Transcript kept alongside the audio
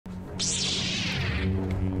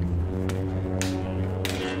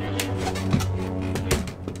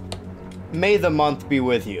may the month be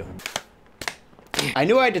with you. I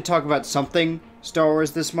knew I had to talk about something Star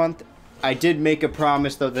Wars this month. I did make a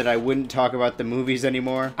promise, though, that I wouldn't talk about the movies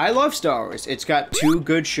anymore. I love Star Wars. It's got 2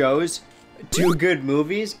 good shows, 2 good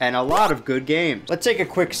movies, and a lot of good games. Let's take a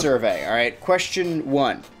quick survey, all right? Question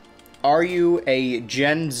 1. Are you a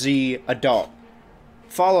Gen Z adult?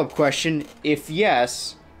 Follow-up question, if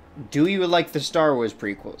yes, do you like the Star Wars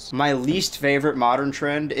prequels? My least favorite modern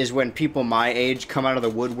trend is when people my age come out of the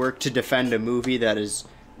woodwork to defend a movie that is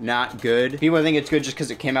not good. People think it's good just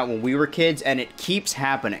because it came out when we were kids, and it keeps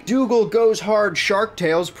happening. Dougal goes hard, Shark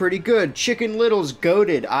Tale's pretty good, Chicken Little's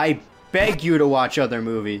goated, I beg you to watch other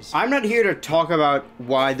movies. I'm not here to talk about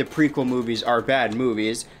why the prequel movies are bad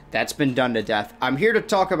movies. That's been done to death. I'm here to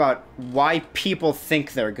talk about why people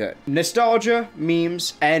think they're good. Nostalgia,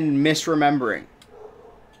 memes, and misremembering.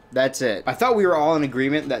 That's it. I thought we were all in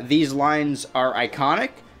agreement that these lines are iconic,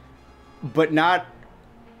 but not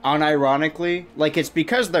unironically. Like, it's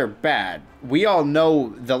because they're bad. We all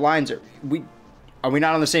know the lines are... Are we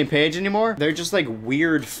not on the same page anymore? They're just, like,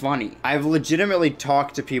 weird funny. I've legitimately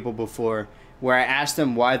talked to people before where I asked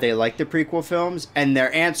them why they like the prequel films, and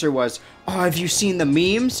their answer was, oh, have you seen the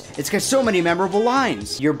memes? It's got so many memorable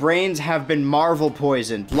lines. Your brains have been Marvel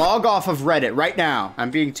poisoned. Log off of Reddit right now.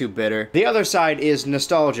 I'm being too bitter. The other side is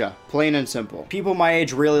nostalgia, plain and simple. People my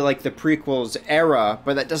age really like the prequels era,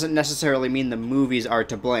 but that doesn't necessarily mean the movies are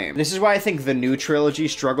to blame. This is why I think the new trilogy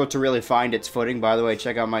struggled to really find its footing. By the way,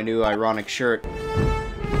 check out my new ironic shirt.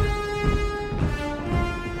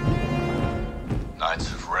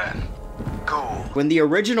 Knights of Ren. Cool. When the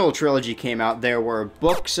original trilogy came out, there were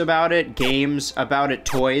books about it, games about it,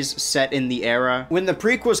 toys set in the era. When the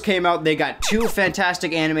prequels came out, they got 2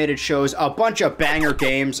 fantastic animated shows, a bunch of banger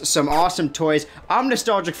games, some awesome toys. I'm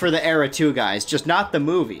nostalgic for the era too, guys, just not the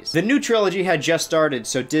movies. The new trilogy had just started,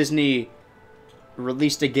 so Disney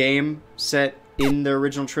released a game set in the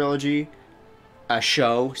original trilogy, a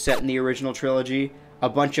show set in the original trilogy, a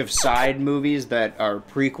bunch of side movies that are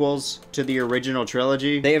prequels to the original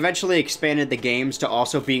trilogy. They eventually expanded the games to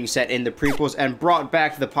also being set in the prequels and brought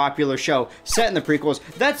back the popular show set in the prequels.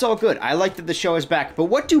 That's all good. I like that the show is back, but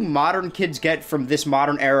what do modern kids get from this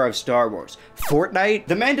modern era of Star Wars? Fortnite?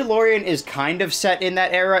 The Mandalorian is kind of set in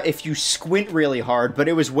that era if you squint really hard, but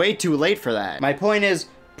it was way too late for that. My point is,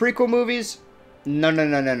 prequel movies?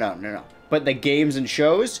 No. But the games and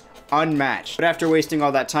shows? Unmatched. But after wasting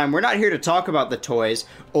all that time, we're not here to talk about the toys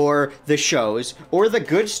or the shows or the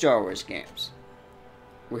good Star Wars games.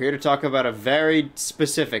 We're here to talk about a very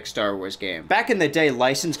specific Star Wars game. Back in the day,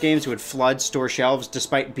 licensed games would flood store shelves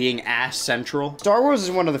despite being ass central. Star Wars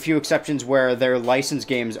is one of the few exceptions where their licensed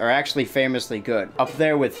games are actually famously good. Up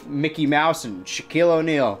there with Mickey Mouse and Shaquille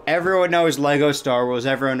O'Neal. Everyone knows Lego Star Wars,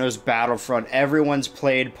 everyone knows Battlefront, everyone's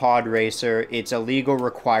played Pod Racer, it's a legal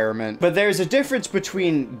requirement. But there's a difference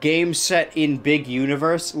between games set in big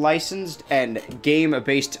universe licensed and game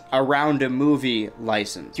based around a movie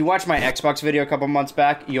licensed. If you watched my Xbox video a couple months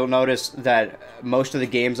back, you'll notice that most of the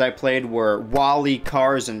games I played were WALL-E,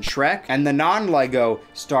 Cars, and Shrek, and the non-Lego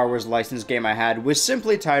Star Wars licensed game I had was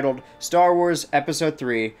simply titled Star Wars Episode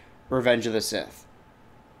 3: Revenge of the Sith.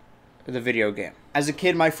 The video game. As a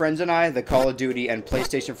kid, my friends and I, the Call of Duty and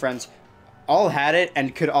PlayStation friends, all had it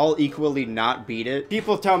and could all equally not beat it.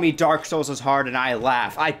 People tell me Dark Souls is hard and I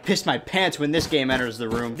laugh. I piss my pants when this game enters the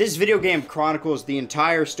room. This video game chronicles the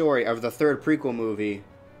entire story of the 3rd prequel movie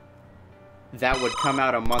that would come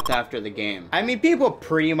out a month after the game. I mean, people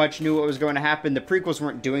pretty much knew what was going to happen. The prequels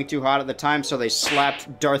weren't doing too hot at the time, so they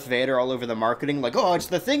slapped Darth Vader all over the marketing, like, oh, it's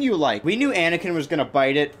the thing you like. We knew Anakin was gonna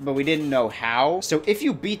bite it, but we didn't know how. So if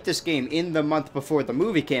you beat this game in the month before the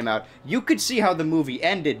movie came out, you could see how the movie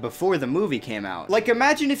ended before the movie came out. Like,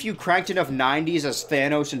 imagine if you cranked enough 90s as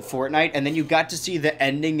Thanos in Fortnite, and then you got to see the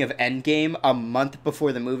ending of Endgame a month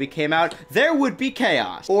before the movie came out. There would be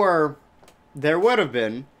chaos. Or there would have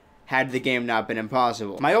been, had the game not been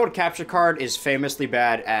impossible. My old capture card is famously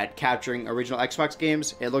bad at capturing original Xbox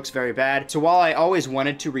games. It looks very bad. So while I always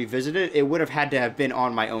wanted to revisit it, it would have had to have been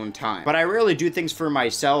on my own time. But I rarely do things for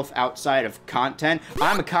myself outside of content.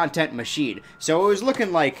 I'm a content machine. So it was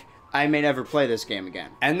looking like I may never play this game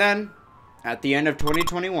again. And then, at the end of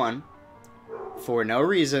 2021, for no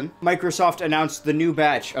reason, Microsoft announced the new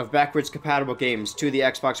batch of backwards compatible games to the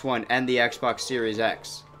Xbox One and the Xbox Series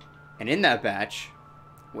X. And in that batch,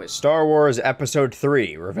 with Star Wars Episode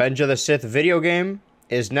 3: Revenge of the Sith video game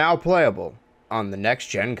is now playable on the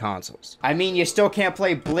next-gen consoles. I mean, you still can't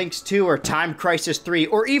play Blinks 2 or Time Crisis 3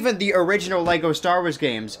 or even the original Lego Star Wars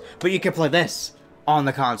games, but you can play this on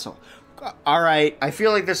the console. Alright, I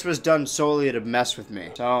feel like this was done solely to mess with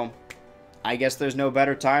me, so I guess there's no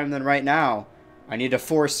better time than right now. I need to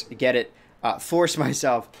force get it force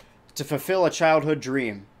myself to fulfill a childhood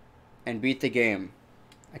dream and beat the game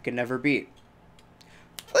I could never beat.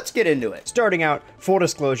 Let's get into it. Starting out, full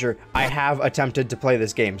disclosure, I have attempted to play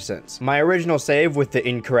this game since. My original save with the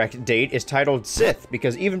incorrect date is titled Sith,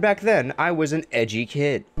 because even back then, I was an edgy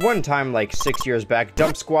kid. One time, like 6 years back,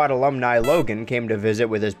 Dump Squad alumni Logan came to visit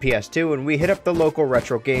with his PS2, and we hit up the local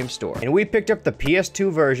retro game store. And we picked up the PS2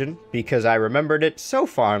 version, because I remembered it so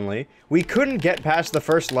fondly. We couldn't get past the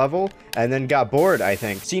first level, and then got bored, I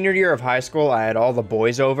think. Senior year of high school, I had all the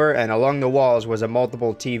boys over, and along the walls was a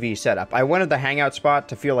multiple TV setup. I wanted the hangout spot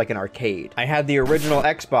to feel like an arcade. I had the original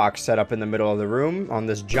Xbox set up in the middle of the room on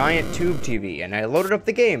this giant tube TV, and I loaded up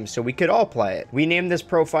the game so we could all play it. We named this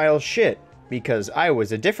profile Shit, because I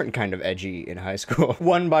was a different kind of edgy in high school.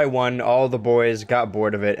 One by one, all the boys got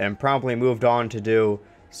bored of it and promptly moved on to do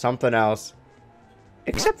something else.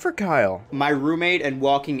 Except for Kyle. My roommate and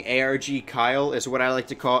walking ARG Kyle is what I like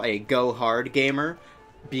to call a go-hard gamer,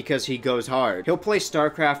 because he goes hard. He'll play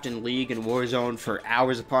StarCraft and League and Warzone for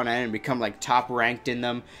hours upon end and become like top ranked in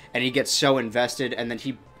them, and he gets so invested, and then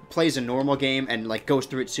he plays a normal game and like goes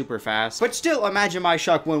through it super fast. But still, imagine my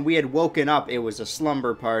shock when we had woken up, it was a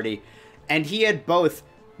slumber party, and he had both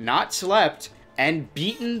not slept and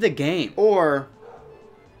beaten the game. Or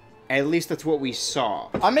at least that's what we saw.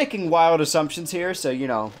 I'm making wild assumptions here, so, you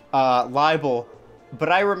know, libel.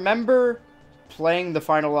 But I remember playing the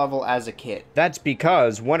final level as a kid. That's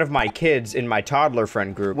because one of my kids in my toddler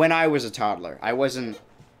friend group, when I was a toddler, I wasn't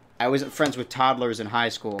friends with toddlers in high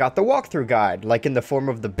school, got the walkthrough guide, like in the form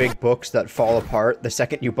of the big books that fall apart the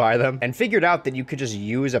second you buy them, and figured out that you could just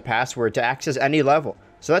use a password to access any level.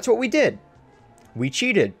 So that's what we did. We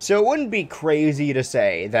cheated. So it wouldn't be crazy to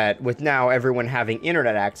say that with now everyone having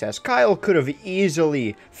internet access, Kyle could have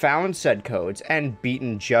easily found said codes and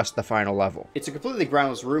beaten just the final level. It's a completely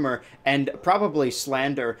groundless rumor and probably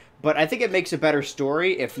slander, but I think it makes a better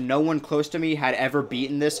story if no one close to me had ever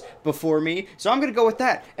beaten this before me. So I'm gonna go with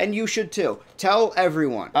that, and you should too. Tell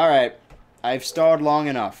everyone. All right, I've stalled long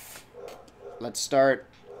enough. Let's start,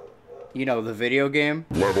 you know, the video game.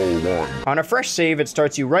 Level 1. On a fresh save, it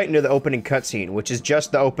starts you right into the opening cutscene, which is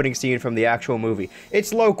just the opening scene from the actual movie.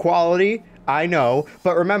 It's low quality, I know,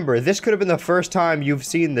 but remember, this could have been the first time you've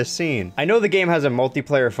seen this scene. I know the game has a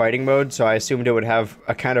multiplayer fighting mode, so I assumed it would have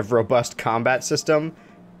a kind of robust combat system.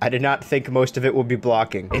 I did not think most of it would be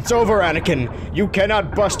blocking. It's over, Anakin! You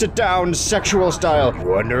cannot bust it down sexual style!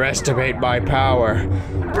 You underestimate my power.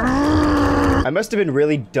 I must have been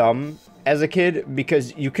really dumb as a kid,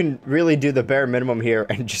 because you can really do the bare minimum here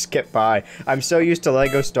and just get by. I'm so used to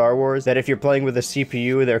Lego Star Wars that if you're playing with a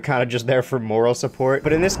CPU, they're kind of just there for moral support.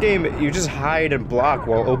 But in this game, you just hide and block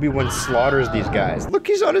while Obi-Wan slaughters these guys. Look,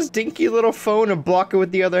 he's on his dinky little phone and block it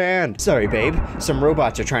with the other hand. Sorry, babe. Some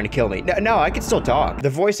robots are trying to kill me. No, I can still talk. The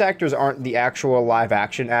voice actors aren't the actual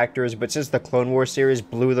live-action actors, but since the Clone Wars series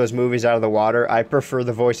blew those movies out of the water, I prefer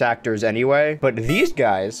the voice actors anyway. But these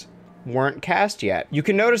guys weren't cast yet. You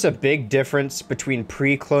can notice a big difference between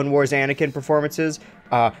pre-Clone Wars Anakin performances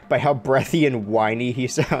by how breathy and whiny he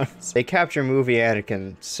sounds. They capture movie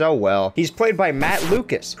Anakin so well. He's played by Matt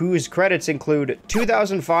Lucas, whose credits include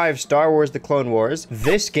 2005 Star Wars The Clone Wars,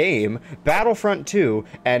 this game, Battlefront 2,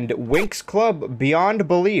 and Winx Club Beyond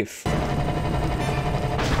Belief.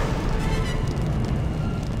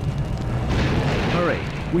 Hurry,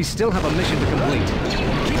 we still have a mission to complete.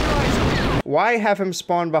 Keep your eyes open. Why have him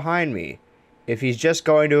spawn behind me if he's just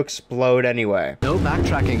going to explode anyway? No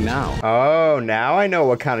backtracking now. Oh, now I know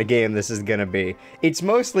what kind of game this is gonna be. It's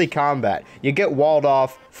mostly combat. You get walled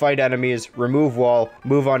off, fight enemies, remove wall,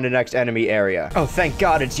 move on to next enemy area. Oh, thank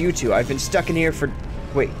God it's you two. I've been stuck in here for...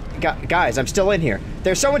 Wait, guys, I'm still in here.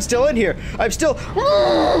 There's someone still in here. I'm still...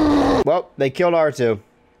 Well, they killed R2.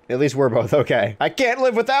 At least we're both okay. I can't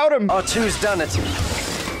live without him. R2's done it.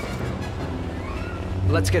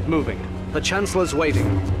 Let's get moving. The Chancellor's waiting.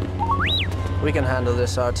 We can handle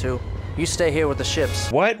this, R2. You stay here with the ships.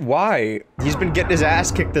 What? Why? He's been getting his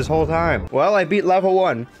ass kicked this whole time. Well, I beat level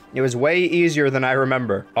 1. It was way easier than I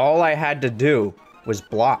remember. All I had to do was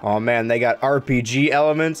block. Oh man, they got RPG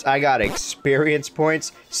elements. I got experience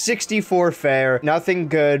points. 64 fair. Nothing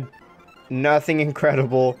good. Nothing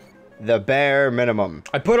incredible. The bare minimum.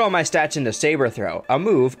 I put all my stats into saber throw, a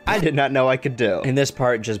move I did not know I could do. And this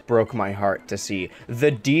part just broke my heart to see. The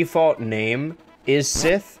default name is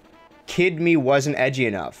Sith. Kid me wasn't edgy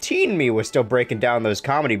enough. Teen me was still breaking down those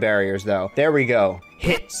comedy barriers though. There we go.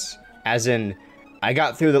 Hits. As in, I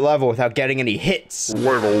got through the level without getting any hits.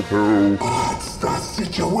 Level 2. What's the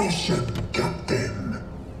situation, Captain?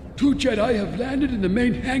 2 Jedi have landed in the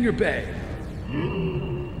main hangar bay.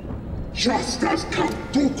 Just as Count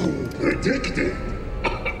Dooku predicted.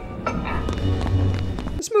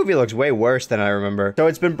 movie looks way worse than I remember. So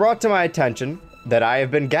it's been brought to my attention that I have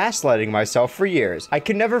been gaslighting myself for years. I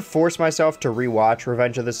could never force myself to rewatch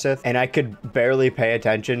Revenge of the Sith, and I could barely pay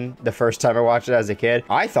attention the first time I watched it as a kid.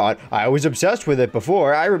 I thought I was obsessed with it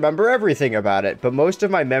before. I remember everything about it, but most of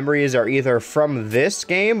my memories are either from this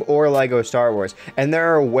game or Lego Star Wars, and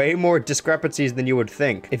there are way more discrepancies than you would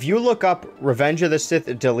think. If you look up Revenge of the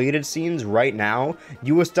Sith deleted scenes right now,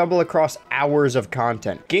 you will stumble across hours of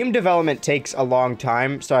content. Game development takes a long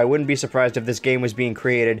time, so I wouldn't be surprised if this game was being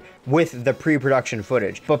created with the pre-production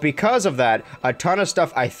footage. But because of that, a ton of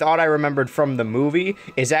stuff I thought I remembered from the movie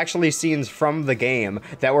is actually scenes from the game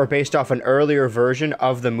that were based off an earlier version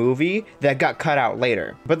of the movie that got cut out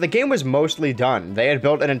later. But the game was mostly done. They had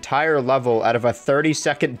built an entire level out of a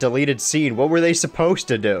 30-second deleted scene. What were they supposed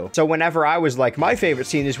to do? So whenever I was like, my favorite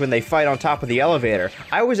scene is when they fight on top of the elevator,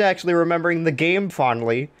 I was actually remembering the game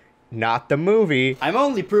fondly, not the movie. I'm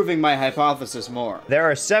only proving my hypothesis more. There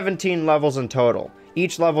are 17 levels in total.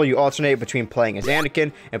 Each level you alternate between playing as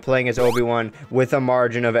Anakin and playing as Obi-Wan with a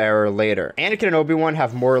margin of error later. Anakin and Obi-Wan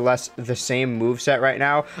have more or less the same moveset right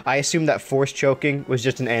now. I assume that force choking was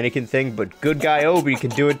just an Anakin thing, but good guy Obi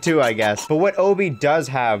can do it too, I guess. But what Obi does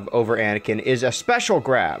have over Anakin is a special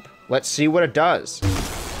grab. Let's see what it does.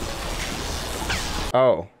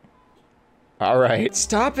 Oh. All right.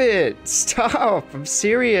 Stop it. Stop. I'm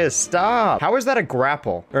serious. Stop. How is that a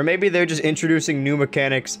grapple? Or maybe they're just introducing new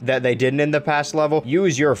mechanics that they didn't in the past level.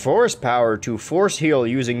 Use your force power to force heal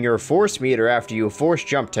using your force meter after you force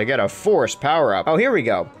jump to get a force power up. Oh, here we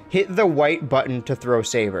go. Hit the white button to throw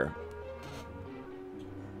saber.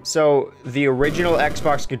 So, the original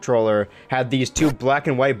Xbox controller had these two black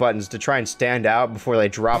and white buttons to try and stand out before they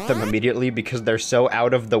dropped them immediately because they're so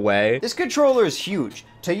out of the way. This controller is huge.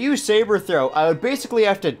 To use saber throw, I would basically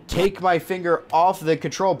have to take my finger off the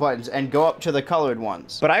control buttons and go up to the colored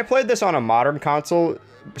ones. But I played this on a modern console,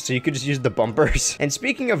 so you could just use the bumpers. And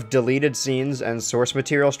speaking of deleted scenes and source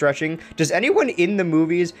material stretching, does anyone in the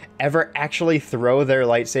movies ever actually throw their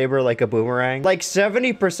lightsaber like a boomerang? Like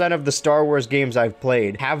 70% of the Star Wars games I've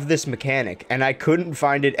played have this mechanic, and I couldn't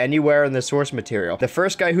find it anywhere in the source material. The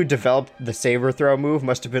first guy who developed the saber throw move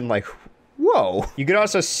must have been like, whoa. You could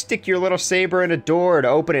also stick your little saber in a door to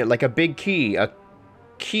open it like a big key. A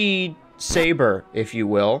key saber, if you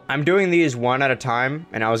will. I'm doing these one at a time,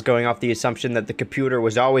 and I was going off the assumption that the computer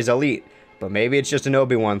was always elite, but maybe it's just an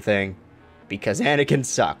Obi-Wan thing, because Anakin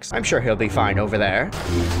sucks. I'm sure he'll be fine over there.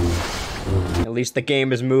 At least the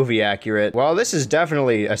game is movie accurate. Well, this is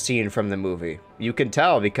definitely a scene from the movie. You can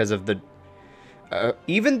tell because of the...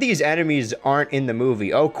 even these enemies aren't in the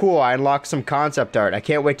movie. Oh, cool, I unlocked some concept art. I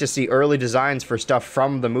can't wait to see early designs for stuff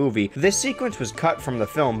from the movie. This sequence was cut from the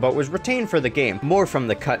film, but was retained for the game. More from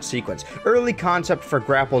the cut sequence. Early concept for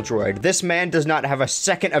Grapple Droid. This man does not have a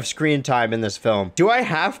second of screen time in this film. Do I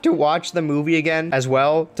have to watch the movie again as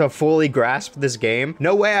well to fully grasp this game?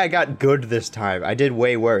 No way I got good this time. I did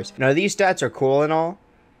way worse. Now, these stats are cool and all,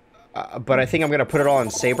 but I think I'm gonna put it all in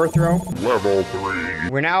saber throw. Level 3.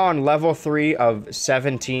 We're now on level 3 of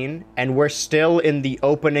 17, and we're still in the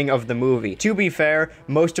opening of the movie. To be fair,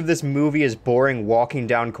 most of this movie is boring walking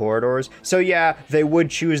down corridors, so yeah, they would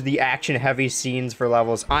choose the action-heavy scenes for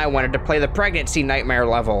levels. I wanted to play the pregnancy nightmare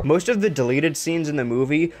level. Most of the deleted scenes in the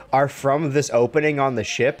movie are from this opening on the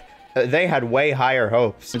ship. They had way higher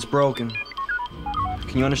hopes. It's broken.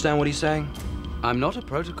 Can you understand what he's saying? I'm not a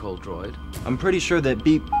protocol droid. I'm pretty sure that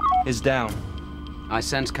beep is down. I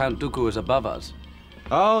sense Count Dooku is above us.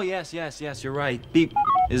 Oh, yes, you're right. Beep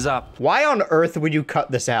is up. Why on earth would you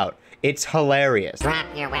cut this out? It's hilarious. Drop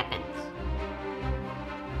your weapons.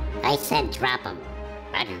 I said drop them.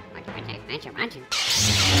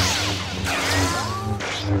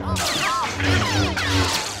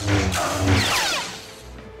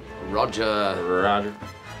 Roger. Roger.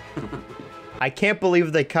 I can't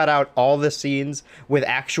believe they cut out all the scenes with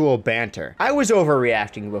actual banter. I was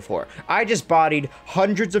overreacting before. I just bodied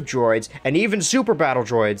hundreds of droids and even super battle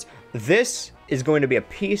droids. This is going to be a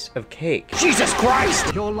piece of cake. Jesus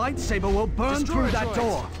Christ! Your lightsaber will burn through that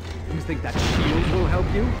door. You think that shield will help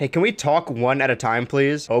you? Hey, can we talk one at a time,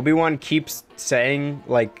 please? Obi-Wan keeps saying,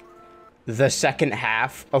 like, the second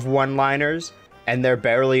half of one-liners, and they're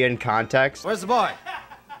barely in context. Where's the boy?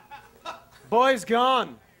 Boy's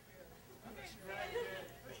gone.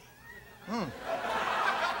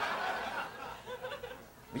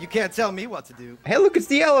 You can't tell me what to do. Hey, look, it's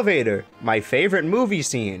the elevator. My favorite movie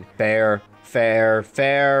scene. Fair.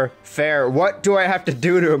 What do I have to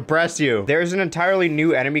do to impress you? There's an entirely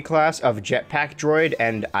new enemy class of jetpack droid,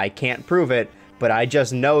 and I can't prove it, but I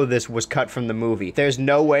just know this was cut from the movie. There's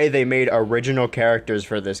no way they made original characters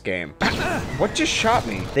for this game. What just shot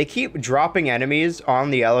me? They keep dropping enemies on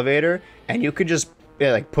the elevator, and you could just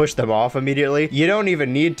like push them off immediately. You don't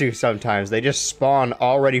even need to sometimes. They just spawn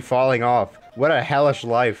already falling off. What a hellish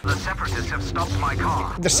life. The Separatists have stopped my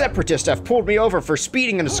car. The Separatists have pulled me over for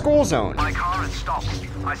speeding in the school zone. My car is stopped.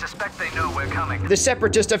 I suspect they know we're coming. The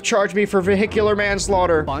Separatists have charged me for vehicular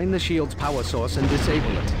manslaughter. Find the shield's power source and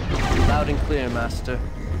disable it. Loud and clear, Master.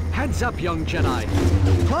 Heads up, young Jedi.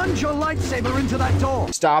 Plunge your lightsaber into that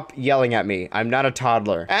door. Stop yelling at me. I'm not a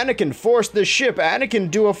toddler. Anakin, force this ship.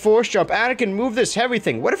 Anakin, do a force jump. Anakin, move this heavy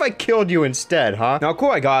thing. What if I killed you instead, huh? Now,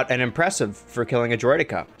 cool, I got an impressive for killing a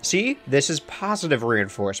droideka. See? This is positive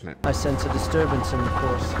reinforcement. I sense a disturbance in the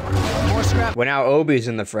Force. More scrap. When now Obi's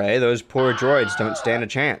in the fray, those poor droids don't stand a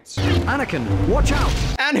chance. Anakin, watch out.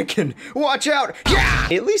 Anakin, watch out! Yeah!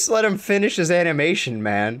 At least let him finish his animation,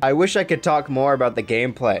 man. I wish I could talk more about the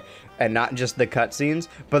gameplay and not just the cutscenes,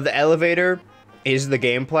 but the elevator is the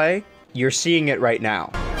gameplay. You're seeing it right now.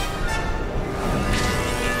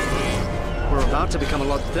 We're about to become a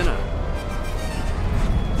lot thinner.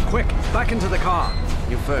 Quick, back into the car.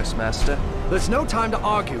 You first, Master. There's no time to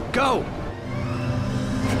argue. Go!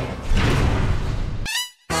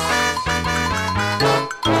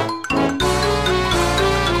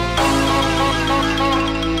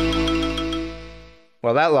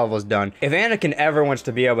 Well, that level's done. If Anakin ever wants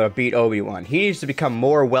to be able to beat Obi-Wan, he needs to become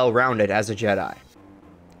more well-rounded as a Jedi.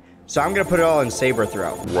 So I'm gonna put it all in saber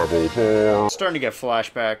throw. Level 4. Starting to get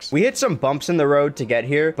flashbacks. We hit some bumps in the road to get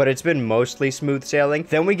here, but it's been mostly smooth sailing.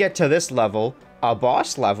 Then we get to this level, a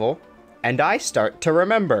boss level, and I start to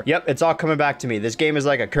remember. Yep, it's all coming back to me. This game is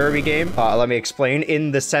like a Kirby game. Let me explain.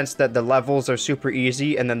 In the sense that the levels are super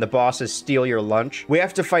easy, and then the bosses steal your lunch. We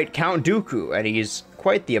have to fight Count Dooku, and he's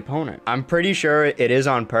quite the opponent. I'm pretty sure it is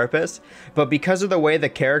on purpose, but because of the way the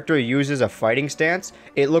character uses a fighting stance,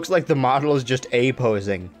 it looks like the model is just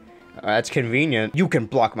A-posing. That's convenient. You can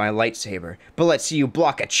block my lightsaber, but let's see you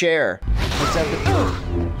block a chair.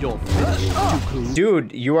 You're finished, Dooku.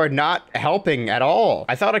 Dude, you are not helping at all.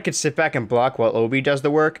 I thought I could sit back and block while Obi does the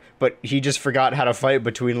work, but he just forgot how to fight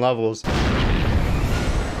between levels.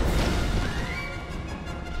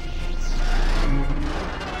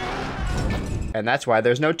 And that's why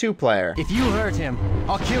there's no two-player. If you hurt him,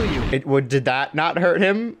 I'll kill you. Did that not hurt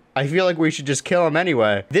him? I feel like we should just kill him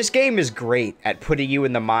anyway. This game is great at putting you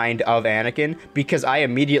in the mind of Anakin because I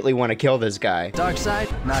immediately want to kill this guy. Dark side,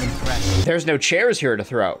 not impressed. There's no chairs here to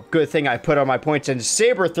throw. Good thing I put all my points in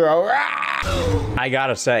saber throw. I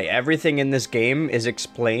gotta say, everything in this game is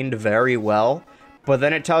explained very well, but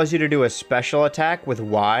then it tells you to do a special attack with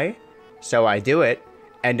Y, so I do it,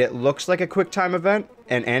 and it looks like a quick time event,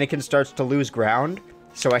 and Anakin starts to lose ground,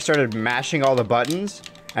 so I started mashing all the buttons,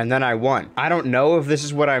 and then I won. I don't know if this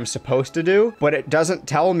is what I'm supposed to do, but it doesn't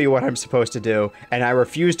tell me what I'm supposed to do, and I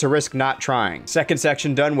refuse to risk not trying. Second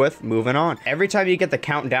section done with, moving on. Every time you get the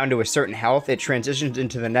count down to a certain health, it transitions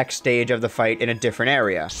into the next stage of the fight in a different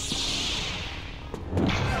area.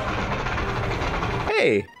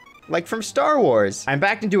 Hey, like from Star Wars. I'm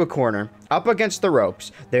backed into a corner, up against the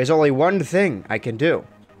ropes. There's only one thing I can do.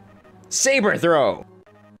 Saber throw!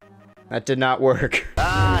 That did not work.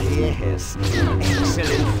 Ah, yes.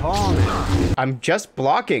 Excellent form. I'm just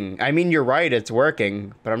blocking. I mean, you're right, it's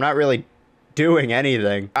working, but I'm not really doing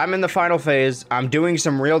anything. I'm in the final phase. I'm doing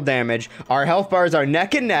some real damage. Our health bars are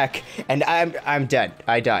neck and neck, and I'm dead.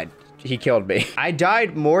 I died. He killed me. I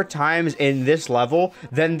died more times in this level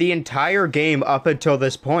than the entire game up until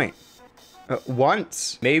this point.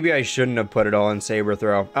 Once. Maybe I shouldn't have put it all in saber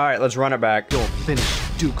throw. All right, let's run it back. You're finished,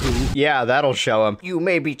 Dooku. Yeah, that'll show him. You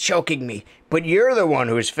may be choking me, but you're the one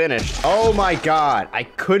who's finished. Oh my god, I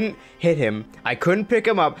couldn't hit him. I couldn't pick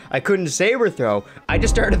him up. I couldn't saber throw. I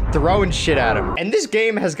just started throwing shit at him. And this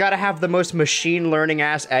game has got to have the most machine learning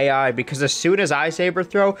ass AI because as soon as I saber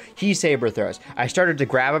throw, he saber throws. I started to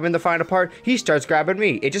grab him in the final part. He starts grabbing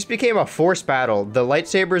me. It just became a force battle. The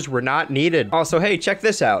lightsabers were not needed. Also, hey, check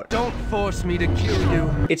this out. Don't force me to kill you.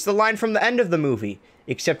 It's the line from the end of the movie,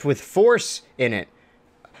 except with force in it.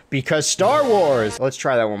 Because Star Wars! Let's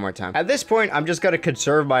try that one more time. At this point, I'm just gonna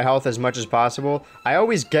conserve my health as much as possible. I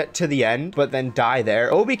always get to the end, but then die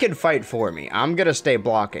there. Obi can fight for me. I'm gonna stay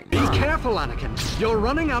blocking. Be careful, Anakin. You're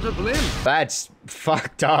running out of limbs. That's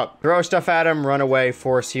fucked up. Throw stuff at him, run away,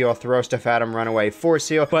 force heal. Throw stuff at him, run away, force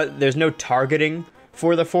heal. But there's no targeting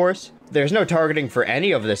for the force. There's no targeting for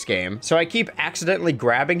any of this game, so I keep accidentally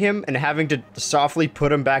grabbing him and having to softly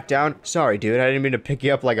put him back down. Sorry, dude, I didn't mean to pick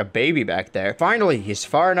you up like a baby back there. Finally, he's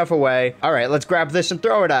far enough away. All right, let's grab this and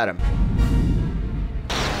throw it at him.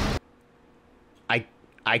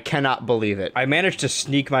 I cannot believe it. I managed to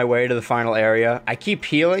sneak my way to the final area. I keep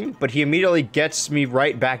healing, but he immediately gets me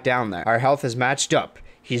right back down there. Our health is matched up.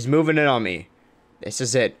 He's moving in on me. This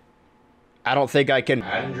is it. I don't think I can...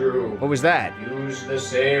 Andrew. What was that? Use the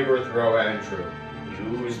saber throw, Andrew.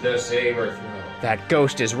 Use the saber throw. That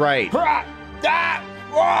ghost is right.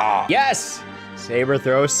 Yes! Saber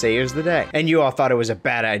throw saves the day. And you all thought it was a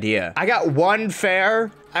bad idea. I got one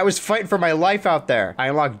fair. I was fighting for my life out there. I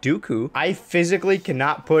unlocked Dooku. I physically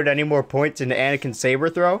cannot put any more points into Anakin's saber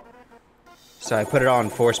throw. So I put it on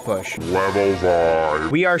force push. Level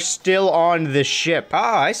 5. We are still on the ship.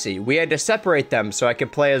 Ah, I see. We had to separate them so I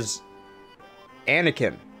could play as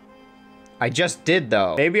Anakin. I just did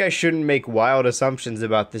though. Maybe I shouldn't make wild assumptions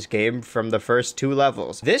about this game from the first 2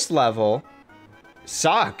 levels. This level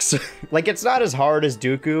sucks. Like, it's not as hard as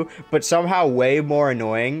Dooku, but somehow way more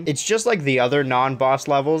annoying. It's just like the other non-boss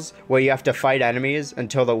levels where you have to fight enemies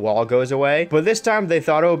until the wall goes away. But this time they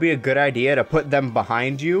thought it would be a good idea to put them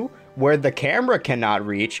behind you where the camera cannot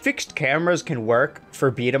reach. Fixed cameras can work for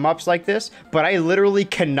beat 'em ups like this, but I literally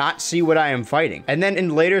cannot see what I am fighting. And then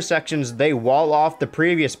in later sections, they wall off the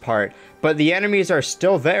previous part, but the enemies are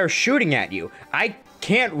still there shooting at you. I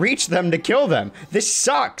can't reach them to kill them. This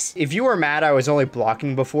sucks. If you were mad I was only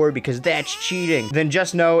blocking before because that's cheating, then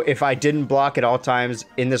just know if I didn't block at all times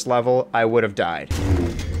in this level, I would have died.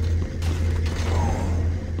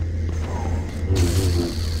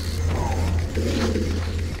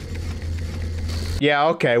 Yeah,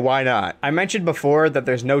 okay, why not? I mentioned before that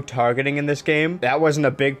there's no targeting in this game. That wasn't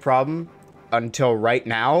a big problem until right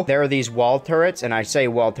now. There are these wall turrets, and I say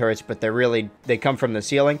wall turrets, but they come from the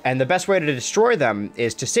ceiling. And the best way to destroy them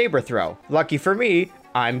is to saber throw. Lucky for me,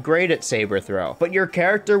 I'm great at saber throw. But your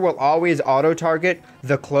character will always auto-target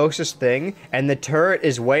the closest thing, and the turret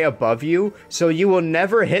is way above you, so you will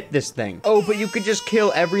never hit this thing. Oh, but you could just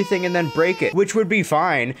kill everything and then break it, which would be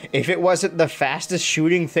fine if it wasn't the fastest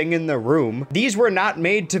shooting thing in the room. These were not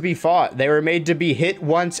made to be fought. They were made to be hit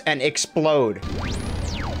once and explode.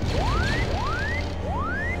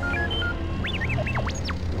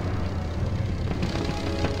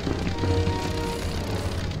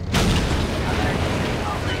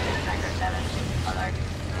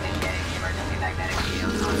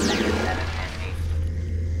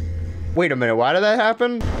 Wait a minute, why did that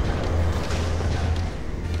happen?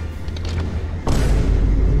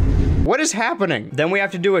 What is happening? Then we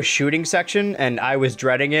have to do a shooting section, and I was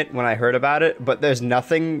dreading it when I heard about it, but there's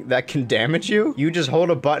nothing that can damage you. You just hold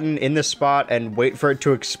a button in the spot and wait for it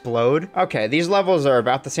to explode. Okay, these levels are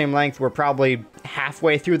about the same length. We're probably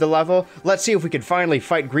halfway through the level. Let's see if we can finally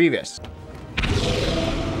fight Grievous.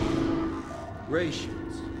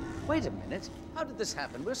 Rations. Wait a minute. How did this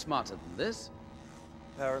happen? We're smarter than this.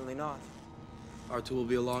 Apparently not. R2 will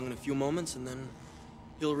be along in a few moments, and then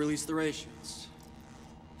he'll release the rations.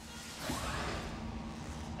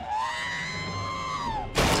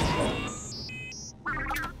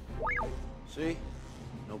 See?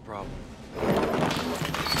 No problem.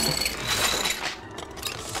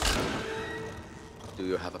 Do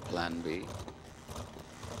you have a plan B?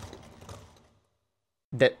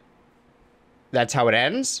 That's how it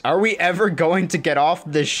ends? Are we ever going to get off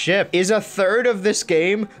this ship? Is a third of this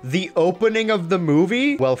game the opening of the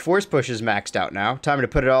movie? Well, force push is maxed out now. Time to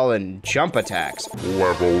put it all in jump attacks.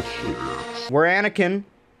 Level 6. We're Anakin.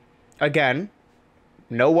 Again.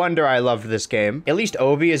 No wonder I loved this game. At least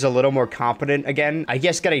Obi is a little more competent again. I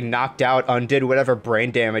guess getting knocked out undid whatever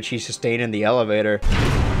brain damage he sustained in the elevator.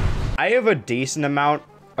 I have a decent amount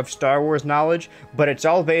of Star Wars knowledge, but it's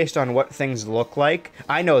all based on what things look like.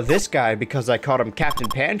 I know this guy because I called him Captain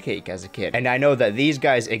Pancake as a kid, and I know that these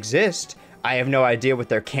guys exist. I have no idea what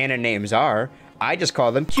their canon names are. I just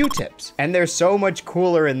call them Q-tips. And they're so much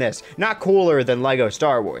cooler in this. Not cooler than Lego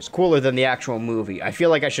Star Wars, cooler than the actual movie. I feel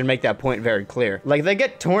like I should make that point very clear. Like, they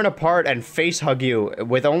get torn apart and face hug you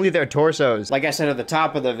with only their torsos. Like I said at the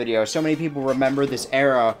top of the video, so many people remember this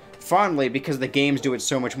era fondly because the games do it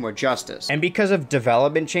so much more justice. And because of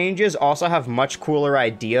development changes, also have much cooler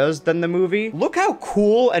ideas than the movie. Look how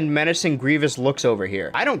cool and menacing Grievous looks over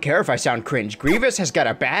here. I don't care if I sound cringe. Grievous has got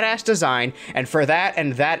a badass design, and for that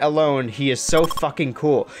and that alone, he is so fucking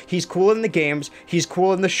cool. He's cool in the games, he's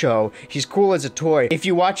cool in the show, he's cool as a toy. If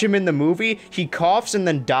you watch him in the movie, he coughs and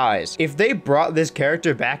then dies. If they brought this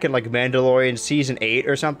character back in like Mandalorian season 8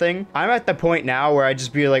 or something, I'm at the point now where I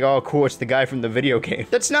just be like, oh cool, it's the guy from the video game.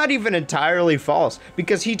 That's not even entirely false,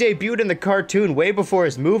 because he debuted in the cartoon way before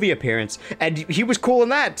his movie appearance, and he was cool in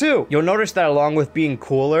that too. You'll notice that along with being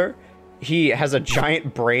cooler, he has a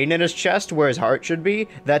giant brain in his chest where his heart should be.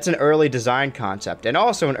 That's an early design concept, and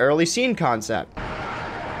also an early scene concept.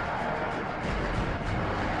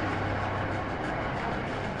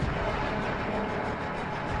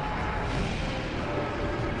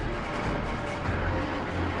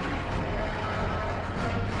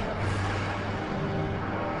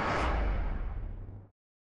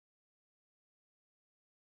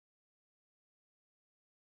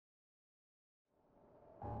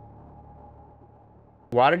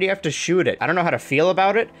 Why did he have to shoot it? I don't know how to feel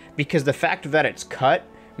about it, because the fact that it's cut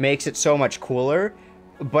makes it so much cooler.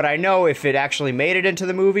 But I know if it actually made it into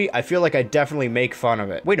the movie, I feel like I'd definitely make fun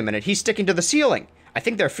of it. Wait a minute, he's sticking to the ceiling. I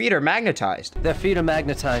think their feet are magnetized. Their feet are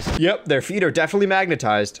magnetized. Yep, their feet are definitely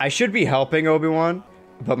magnetized. I should be helping Obi-Wan,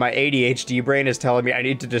 but my ADHD brain is telling me I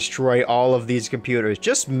need to destroy all of these computers.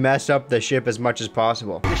 Just mess up the ship as much as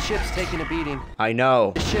possible. The ship's taking a beating. I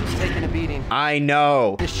know. The ship's taking a beating. I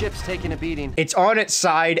know. The ship's taking a beating. It's on its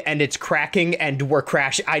side and it's cracking and we're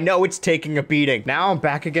crashing. I know it's taking a beating. Now I'm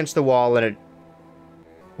back against the wall and it...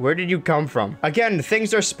 Where did you come from? Again,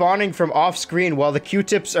 things are spawning from off screen while the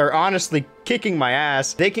Q-tips are honestly kicking my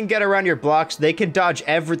ass. They can get around your blocks. They can dodge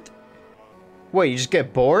everything. Wait, you just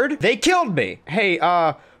get bored? They killed me. Hey,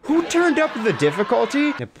 who turned up the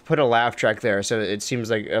difficulty? I put a laugh track there so it seems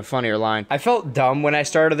like a funnier line. I felt dumb when I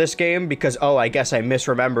started this game because, oh, I guess I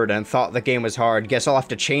misremembered and thought the game was hard. Guess I'll have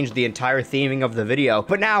to change the entire theming of the video.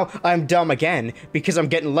 But now I'm dumb again because I'm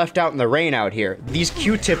getting left out in the rain out here. These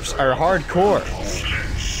Q-tips are hardcore.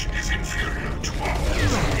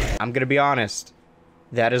 I'm gonna be honest.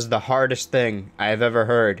 That is the hardest thing I have ever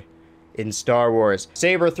heard in Star Wars.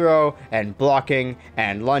 Saber throw, and blocking,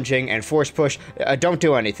 and lunging, and force push. Don't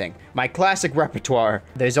do anything. My classic repertoire.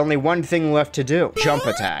 There's only one thing left to do. Jump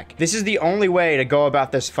attack. This is the only way to go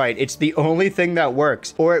about this fight. It's the only thing that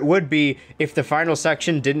works. Or it would be if the final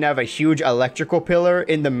section didn't have a huge electrical pillar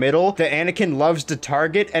in the middle that Anakin loves to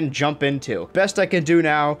target and jump into. Best I can do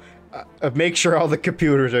now, make sure all the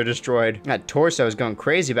computers are destroyed. That torso is going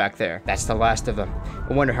crazy back there. That's the last of them.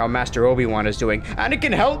 I wonder how Master Obi-Wan is doing.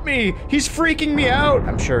 Anakin, help me! He's freaking me out!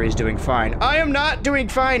 I'm sure he's doing fine. I am not doing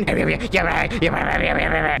fine!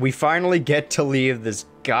 We finally get to leave this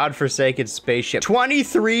godforsaken spaceship.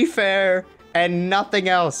 23 fare! And nothing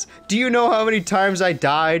else. Do you know how many times I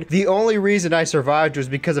died? The only reason I survived was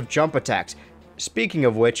because of jump attacks. Speaking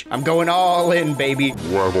of which, I'm going all in, baby.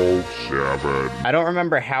 Level 7. I don't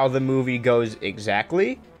remember how the movie goes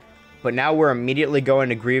exactly, but now we're immediately going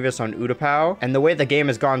to Grievous on Utapau, and the way the game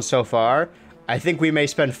has gone so far, I think we may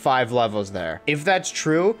spend 5 levels there. If that's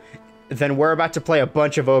true, then we're about to play a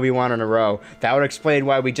bunch of Obi-Wan in a row. That would explain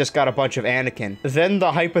why we just got a bunch of Anakin. Then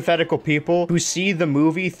the hypothetical people who see the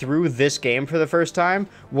movie through this game for the first time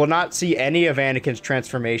will not see any of Anakin's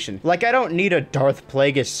transformation. Like, I don't need a Darth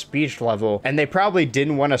Plagueis speech level, and they probably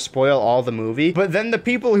didn't want to spoil all the movie, but then the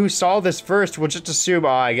people who saw this first will just assume, oh,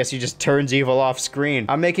 I guess he just turns evil off screen.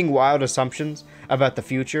 I'm making wild assumptions about the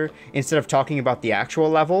future instead of talking about the actual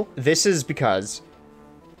level. This is because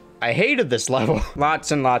I hated this level.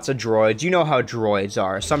 Lots and lots of droids. You know how droids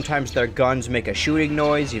are. Sometimes their guns make a shooting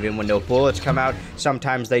noise even when no bullets come out.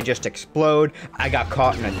 Sometimes they just explode. I got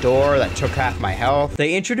caught in a door that took half my health.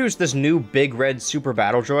 They introduced this new big red super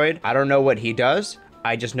battle droid. I don't know what he does.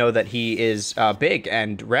 I just know that he is big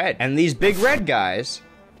and red. And these big red guys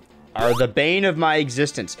are the bane of my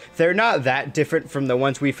existence. They're not that different from the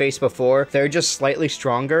ones we faced before. They're just slightly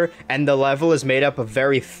stronger, and the level is made up of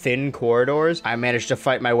very thin corridors. I managed to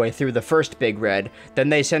fight my way through the first big red. Then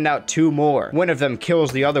they send out 2 more. One of them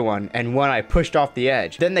kills the other one, and one I pushed off the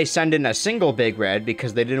edge. Then they send in a single big red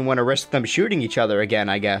because they didn't want to risk them shooting each other again,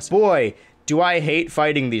 I guess. Boy, do I hate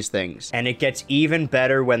fighting these things. And it gets even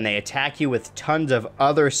better when they attack you with tons of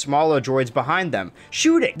other smaller droids behind them.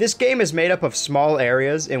 Shooting! This game is made up of small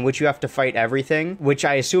areas in which you have to fight everything, which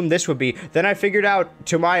I assume this would be. Then I figured out,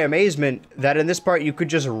 to my amazement, that in this part you could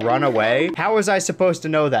just run away. How was I supposed to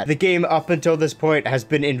know that? The game up until this point has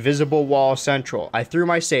been invisible wall central. I threw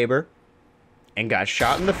my saber and got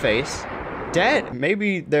shot in the face. Dead.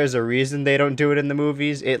 Maybe there's a reason they don't do it in the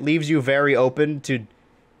movies. It leaves you very open to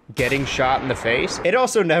getting shot in the face. It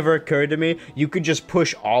also never occurred to me you could just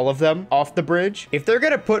push all of them off the bridge. If they're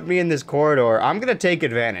gonna put me in this corridor, I'm gonna take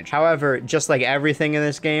advantage. However, just like everything in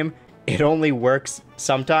this game, it only works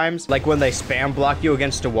sometimes. Like when they spam block you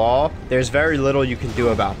against a wall, there's very little you can do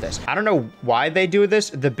about this. I don't know why they do this.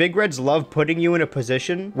 The big reds love putting you in a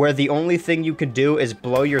position where the only thing you can do is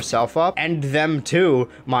blow yourself up, and them too,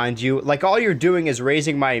 mind you. Like all you're doing is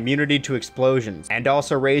raising my immunity to explosions and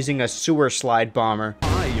also raising a sewer slide bomber.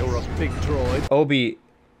 You're a big droid. Obi,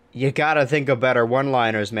 you gotta think of better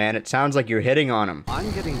one-liners, man. It sounds like you're hitting on him. I'm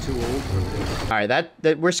getting too old for this. All right,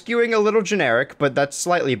 that we're skewing a little generic, but that's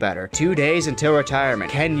slightly better. 2 days until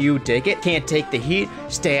retirement. Can you dig it? Can't take the heat?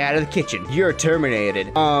 Stay out of the kitchen. You're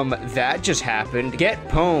terminated. That just happened. Get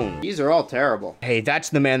pwned. These are all terrible. Hey, that's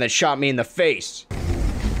the man that shot me in the face.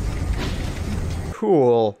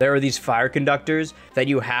 Cool. There are these fire conductors that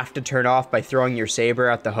you have to turn off by throwing your saber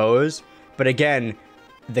at the hose. But again,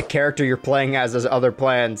 the character you're playing as has other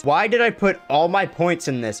plans. Why did I put all my points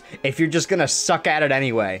in this if you're just gonna suck at it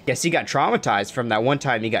anyway? Guess he got traumatized from that one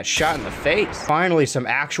time he got shot in the face. Finally, some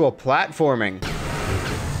actual platforming.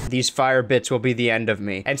 These fire bits will be the end of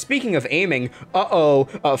me. And speaking of aiming,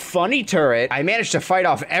 a funny turret. I managed to fight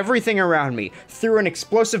off everything around me, threw an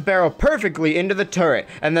explosive barrel perfectly into the turret,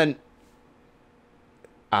 and then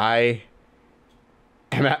I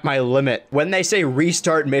am at my limit. When they say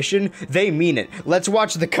restart mission, they mean it. Let's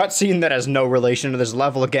watch the cutscene that has no relation to this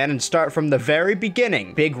level again and start from the very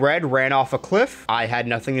beginning. Big Red ran off a cliff. I had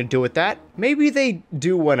nothing to do with that. Maybe they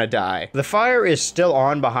do want to die. The fire is still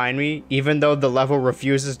on behind me, even though the level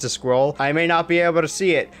refuses to scroll. I may not be able to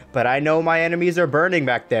see it, but I know my enemies are burning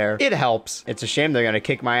back there. It helps. It's a shame they're gonna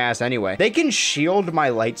kick my ass anyway. They can shield my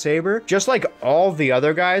lightsaber, just like all the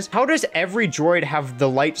other guys. How does every droid have the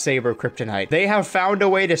lightsaber kryptonite? They have found a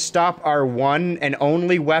way to stop our one and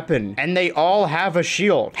only weapon, and they all have a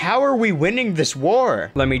shield. How are we winning this war?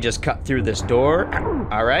 Let me just cut through this door.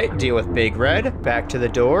 All right, deal with Big Red. Back to the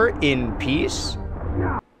door in peace.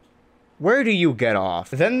 Where do you get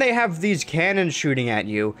off? Then they have these cannons shooting at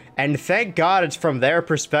you, and thank God it's from their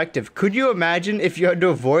perspective. Could you imagine if you had to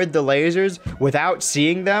avoid the lasers without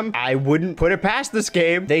seeing them? I wouldn't put it past this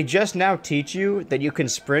game. They just now teach you that you can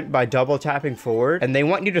sprint by double tapping forward, and they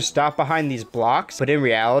want you to stop behind these blocks, but in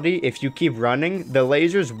reality, if you keep running, the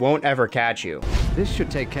lasers won't ever catch you. This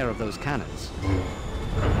should take care of those cannons.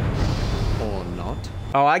 Or not.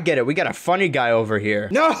 Oh, I get it. We got a funny guy over here.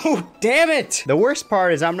 No, damn it. The worst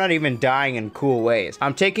part is I'm not even dying in cool ways.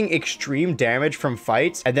 I'm taking extreme damage from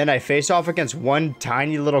fights, and then I face off against one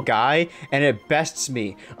tiny little guy, and it bests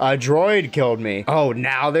me. A droid killed me. Oh,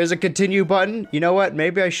 now there's a continue button? You know what?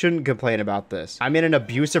 Maybe I shouldn't complain about this. I'm in an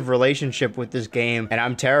abusive relationship with this game, and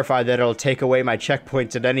I'm terrified that it'll take away my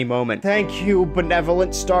checkpoints at any moment. Thank you,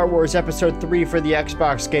 benevolent Star Wars Episode 3 for the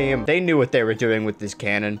Xbox game. They knew what they were doing with this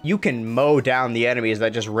cannon. You can mow down the enemies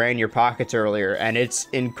that just ran your pockets earlier, and it's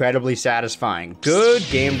incredibly satisfying. Good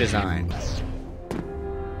game design.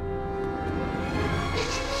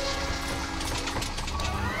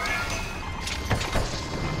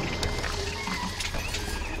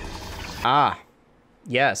 Ah,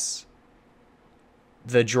 yes.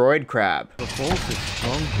 The droid crab. The force is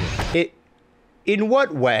strong here. In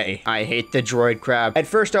what way? I hate the droid crab. At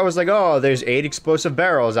first I was like, oh, there's 8 explosive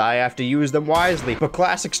barrels. I have to use them wisely. But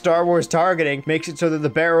classic Star Wars targeting makes it so that the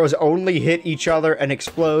barrels only hit each other and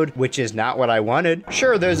explode, which is not what I wanted.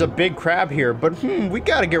 Sure, there's a big crab here, but we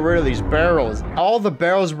gotta get rid of these barrels. All the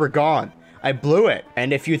barrels were gone. I blew it.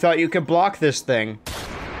 And if you thought you could block this thing,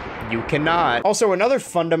 you cannot. Also, another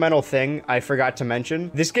fundamental thing I forgot to mention,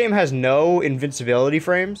 this game has no invincibility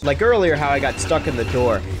frames. Like earlier, how I got stuck in the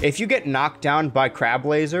door. If you get knocked down by crab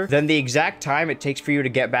laser, then the exact time it takes for you to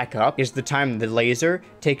get back up is the time the laser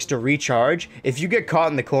takes to recharge. If you get caught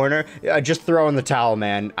in the corner, just throw in the towel,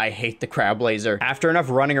 man. I hate the crab laser. After enough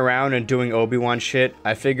running around and doing Obi-Wan shit,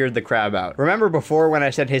 I figured the crab out. Remember before when I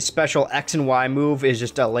said his special X and Y move is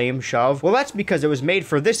just a lame shove? Well, that's because it was made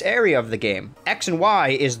for this area of the game. X and Y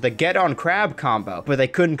is the get on crab combo, but they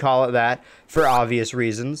couldn't call it that for obvious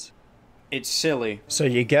reasons. It's silly. So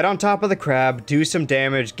you get on top of the crab, do some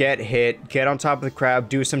damage, get hit, get on top of the crab,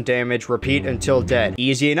 do some damage, repeat until dead.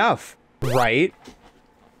 Easy enough, right?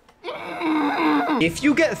 If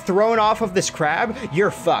you get thrown off of this crab,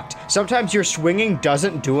 you're fucked. Sometimes your swinging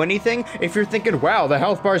doesn't do anything. If you're thinking, wow, the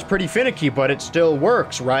health bar is pretty finicky, but it still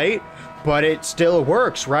works, right? But it still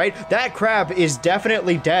works, right? That crab is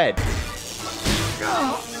definitely dead.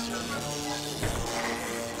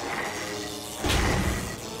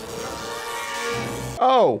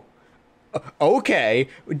 Oh, okay.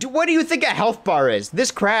 What do you think a health bar is? This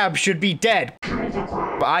crab should be dead.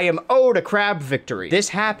 I am owed a crab victory. This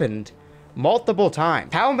happened multiple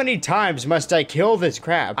times. How many times must I kill this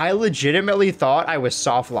crab? I legitimately thought I was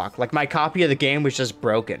soft locked, like my copy of the game was just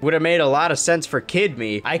broken. Would have made a lot of sense for kid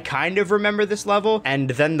me. I kind of remember this level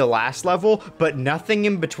and then the last level, but nothing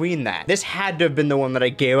in between that. This had to have been the one that I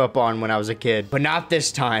gave up on when I was a kid, but not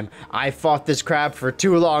this time. I fought this crab for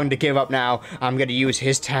too long to give up now. I'm gonna use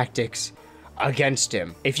his tactics against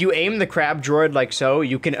him. If you aim the crab droid like so,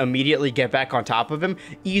 you can immediately get back on top of him.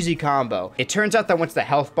 Easy combo. It turns out that once the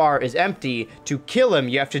health bar is empty, to kill him,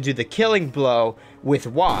 you have to do the killing blow with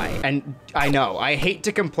Y. And I know, I hate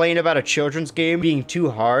to complain about a children's game being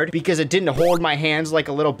too hard because it didn't hold my hands like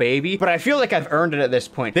a little baby, but I feel like I've earned it at this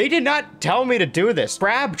point. They did not tell me to do this.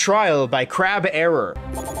 Crab trial by crab error.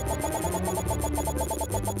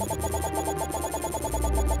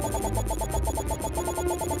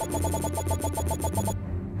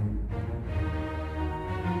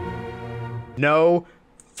 No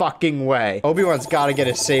fucking way. Obi-Wan's gotta get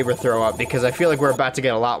his saber throw up because I feel like we're about to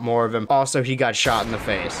get a lot more of him. Also, he got shot in the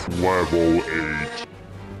face. Level 8.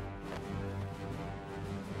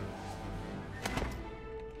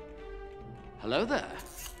 Hello there.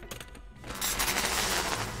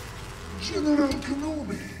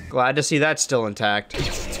 Glad to see that's still intact.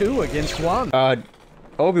 It's 2 against 1.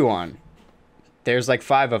 Obi-Wan. There's like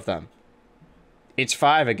 5 of them. It's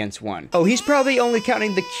 5 against 1. Oh, he's probably only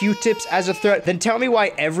counting the Q-tips as a threat. Then tell me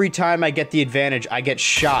why every time I get the advantage, I get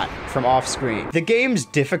shot from off screen. The game's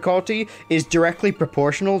difficulty is directly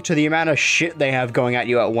proportional to the amount of shit they have going at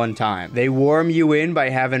you at one time. They warm you in by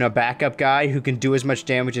having a backup guy who can do as much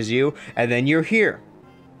damage as you, and then you're here.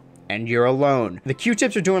 And you're alone. The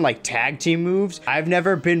Q-tips are doing like tag team moves. I've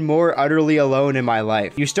never been more utterly alone in my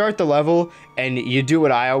life. You start the level and you do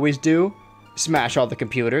what I always do. Smash all the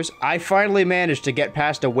computers. I finally managed to get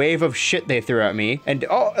past a wave of shit they threw at me. And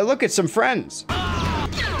oh, look at some friends.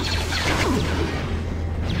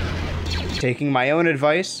 Taking my own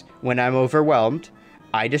advice, when I'm overwhelmed,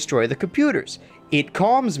 I destroy the computers. It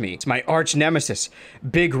calms me. It's my arch nemesis,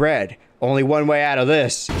 Big Red. Only one way out of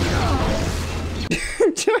this.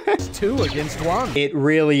 It's 2 against 1. It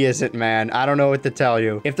really isn't, man. I don't know what to tell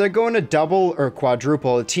you. If they're going to double or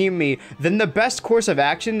quadruple team me, then the best course of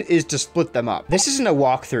action is to split them up. This isn't a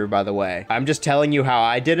walkthrough, by the way. I'm just telling you how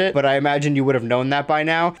I did it, but I imagine you would have known that by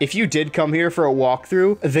now. If you did come here for a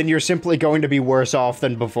walkthrough, then you're simply going to be worse off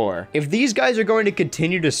than before. If these guys are going to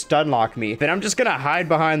continue to stun lock me, then I'm just gonna hide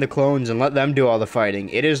behind the clones and let them do all the fighting.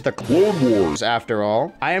 It is the Clone Wars, after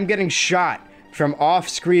all. I am getting shot from off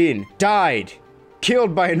screen. Died.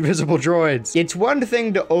 Killed by invisible droids. It's one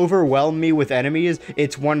thing to overwhelm me with enemies.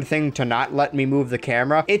 It's one thing to not let me move the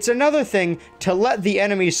camera. It's another thing to let the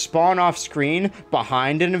enemies spawn off screen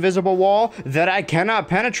behind an invisible wall that I cannot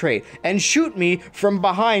penetrate and shoot me from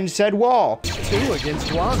behind said wall. 2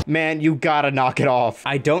 against 1. Man, you gotta knock it off.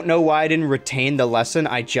 I don't know why I didn't retain the lesson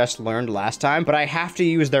I just learned last time, but I have to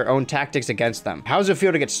use their own tactics against them. How does it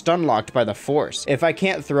feel to get stun locked by the Force? If I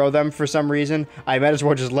can't throw them for some reason, I might as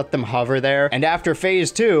well just let them hover there. And after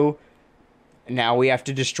phase 2, now we have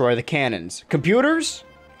to destroy the cannons. Computers?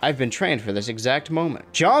 I've been trained for this exact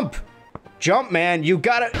moment. Jump! Jump, man, you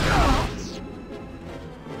gotta...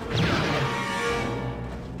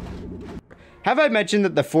 Have I mentioned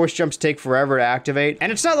that the Force jumps take forever to activate?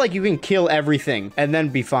 And it's not like you can kill everything and then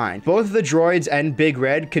be fine. Both the droids and Big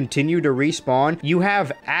Red continue to respawn. You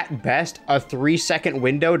have, at best, a 3-second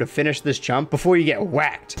window to finish this jump before you get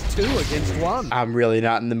whacked. 2 against 1. I'm really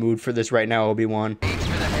not in the mood for this right now, Obi-Wan.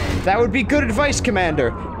 That would be good advice,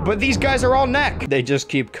 Commander, but these guys are all neck. They just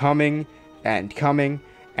keep coming and coming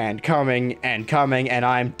and coming and coming, and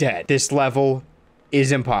I'm dead. This level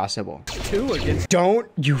is impossible. 2 against... Don't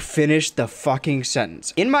you finish the fucking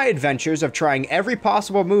sentence. In my adventures of trying every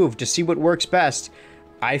possible move to see what works best,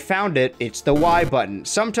 I found it. It's the Y button.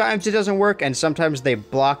 Sometimes it doesn't work and sometimes they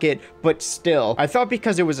block it, but still. I thought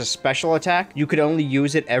because it was a special attack, you could only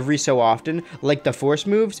use it every so often, like the Force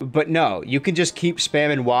moves, but no, you can just keep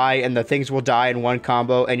spamming Y and the things will die in one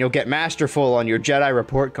combo and you'll get masterful on your Jedi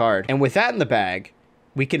report card. And with that in the bag,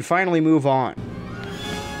 we can finally move on.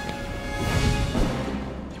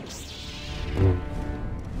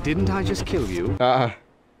 Didn't I just kill you?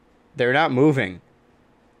 They're not moving.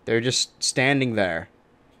 They're just standing there.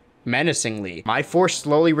 Menacingly. My Force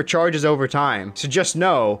slowly recharges over time, so just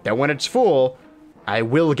know that when it's full, I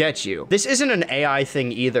will get you. This isn't an AI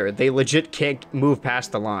thing either. They legit can't move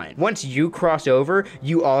past the line. Once you cross over,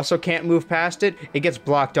 you also can't move past it. It gets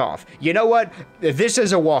blocked off. You know what? This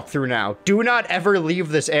is a walkthrough now. Do not ever leave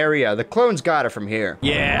this area. The clones got it from here.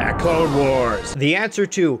 Yeah, Clone Wars. The answer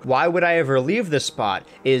to why would I ever leave this spot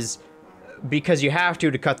is because you have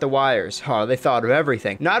to cut the wires. Oh, they thought of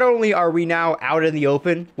everything. Not only are we now out in the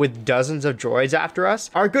open with dozens of droids after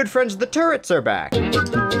us, our good friends the turrets are back.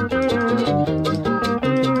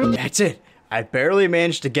 That's it. I barely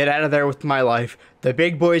managed to get out of there with my life. The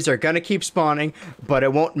big boys are gonna keep spawning, but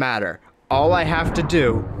it won't matter. All I have to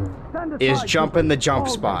do is jump in the jump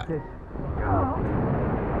spot.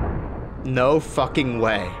 No fucking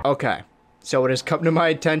way. Okay. So it has come to my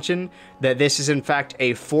attention that this is in fact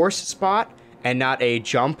a Force spot and not a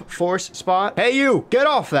jump Force spot. Hey you, get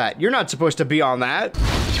off that. You're not supposed to be on that.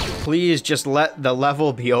 Please just let the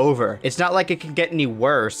level be over. It's not like it can get any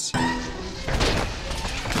worse.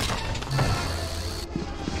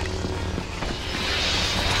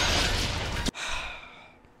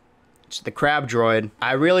 The crab droid.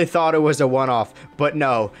 I really thought it was a one-off, but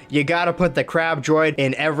no, you gotta put the crab droid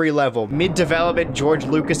in every level. Mid-development, George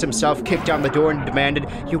Lucas himself kicked down the door and demanded,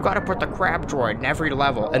 you gotta put the crab droid in every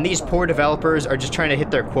level. And these poor developers are just trying to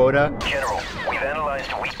hit their quota. General, we've analyzed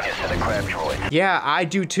Yeah, I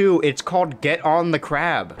do too. It's called Get on the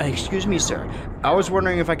Crab. Excuse me, sir. I was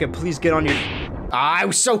wondering if I could please get on your... Ah, I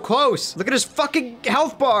was so close. Look at his fucking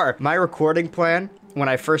health bar. My recording plan when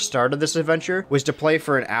I first started this adventure was to play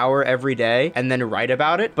for an hour every day and then write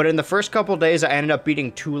about it. But in the first couple days, I ended up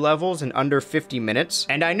beating 2 levels in under 50 minutes.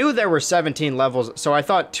 And I knew there were 17 levels, so I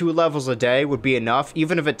thought 2 levels a day would be enough,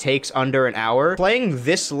 even if it takes under an hour. Playing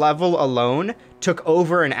this level alone took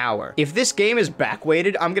over an hour. If this game is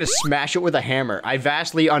back-weighted, I'm gonna smash it with a hammer. I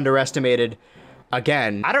vastly underestimated.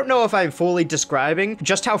 Again, I don't know if I'm fully describing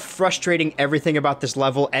just how frustrating everything about this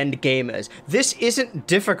level and game is. This isn't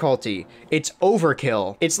difficulty, it's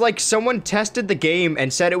overkill. It's like someone tested the game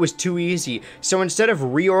and said it was too easy, so instead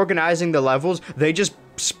of reorganizing the levels, they just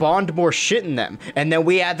spawned more shit in them. And then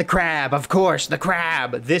we add the crab, of course, the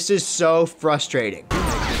crab. This is so frustrating.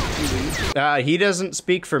 He doesn't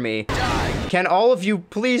speak for me. Can all of you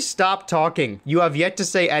please stop talking? You have yet to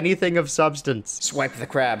say anything of substance. Swipe the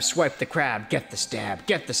crab, get the stab,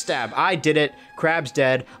 get the stab. I did it. Crab's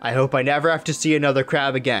dead. I hope I never have to see another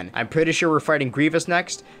crab again. I'm pretty sure we're fighting Grievous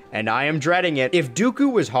next, and I am dreading it. If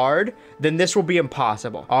Dooku was hard, then this will be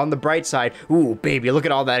impossible. On the bright side, ooh, baby, look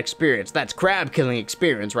at all that experience. That's crab killing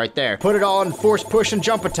experience right there. Put it all in force push and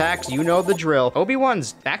jump attacks. You know the drill.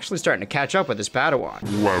 Obi-Wan's actually starting to catch up with his Padawan.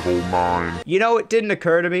 Level 9. You know, it didn't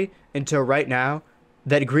occur to me until right now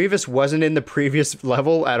that Grievous wasn't in the previous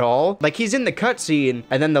level at all. Like, he's in the cutscene,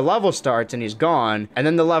 and then the level starts, and he's gone, and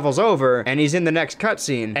then the level's over, and he's in the next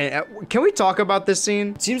cutscene. And can we talk about this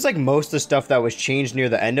scene? It seems like most of the stuff that was changed near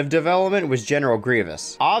the end of development was General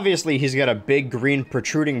Grievous. Obviously, he's got a big green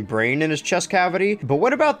protruding brain in his chest cavity, but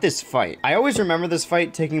what about this fight? I always remember this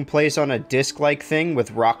fight taking place on a disc-like thing with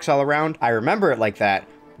rocks all around. I remember it like that,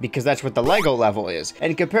 because that's what the Lego level is.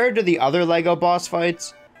 And compared to the other Lego boss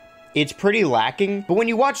fights, it's pretty lacking, but when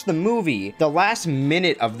you watch the movie, the last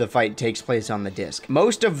minute of the fight takes place on the disc.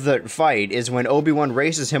 Most of the fight is when Obi-Wan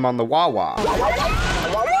races him on the Wawa.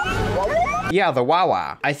 Yeah, the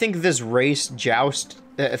Wawa. I think this race joust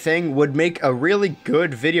thing would make a really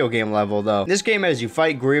good video game level though. This game has you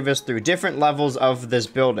fight Grievous through different levels of this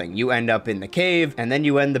building. You end up in the cave and then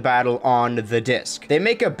you end the battle on the disc. They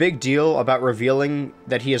make a big deal about revealing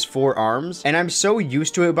that he has 4 arms, and I'm so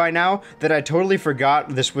used to it by now that I totally forgot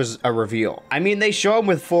this was a reveal. I mean, they show him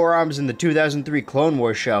with 4 arms in the 2003 Clone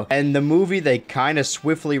Wars show, and the movie they kind of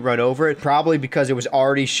swiftly run over it, probably because it was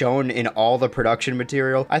already shown in all the production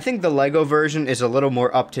material. I think the Lego version is a little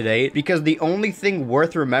more up to date because the only thing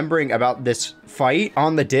worth remembering about this fight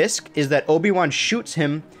on the disc is that Obi-Wan shoots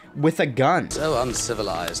him with a gun. So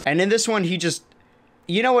uncivilized. And in this one, he just...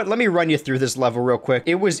 You know what? Let me run you through this level real quick.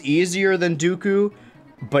 It was easier than Dooku,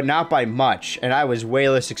 but not by much, and I was way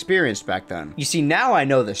less experienced back then. You see, now I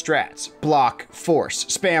know the strats. Block, force,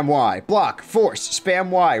 spam Y. Block, force, spam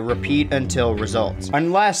Y. Repeat until results.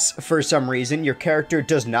 Unless, for some reason, your character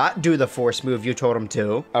does not do the force move you told him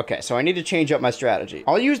to. Okay, so I need to change up my strategy.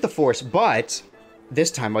 I'll use the force, but this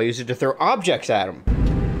time I'll use it to throw objects at him.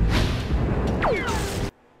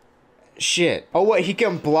 Shit. Oh, what? He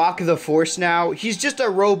can block the force now? He's just a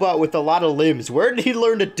robot with a lot of limbs. Where did he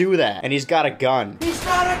learn to do that? And he's got a gun. He's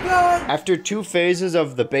got a gun! After 2 phases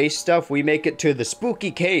of the base stuff, we make it to the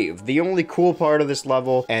spooky cave, the only cool part of this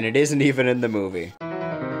level, and it isn't even in the movie.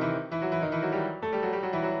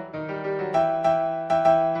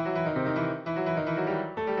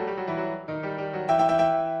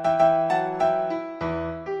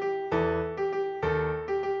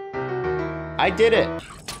 I did it.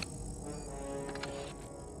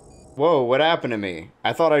 Whoa, what happened to me?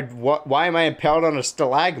 I thought why am I impaled on a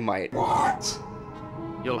stalagmite? What?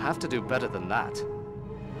 You'll have to do better than that.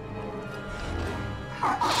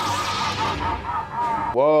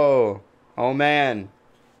 Whoa. Oh man.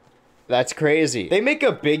 That's crazy. They make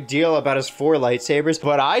a big deal about his 4 lightsabers,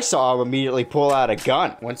 but I saw him immediately pull out a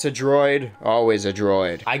gun. Once a droid, always a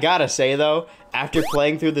droid. I gotta say though, after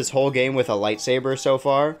playing through this whole game with a lightsaber so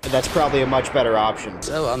far, that's probably a much better option.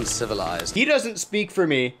 So uncivilized. He doesn't speak for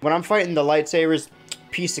me. When I'm fighting the lightsabers,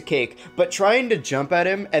 piece of cake. But trying to jump at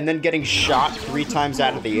him and then getting shot 3 times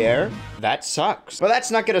out of the air, that sucks. But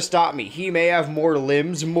that's not gonna stop me. He may have more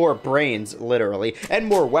limbs, more brains, literally, and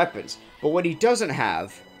more weapons. But what he doesn't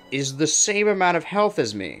have is the same amount of health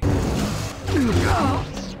as me.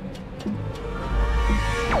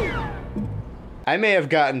 I may have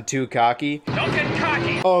gotten too cocky. Don't get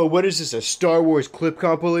cocky! Oh, what is this, a Star Wars clip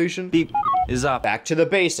compilation? Beep is up. Back to the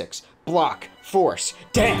basics. block, force,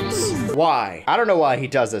 dance. Why? I don't know why he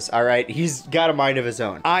does this, all right? He's got a mind of his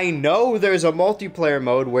own. I know there's a multiplayer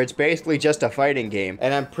mode where it's basically just a fighting game,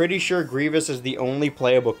 and I'm pretty sure Grievous is the only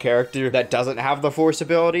playable character that doesn't have the force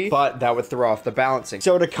ability, but that would throw off the balancing.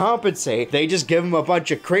 So to compensate, they just give him a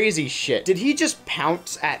bunch of crazy shit. Did he just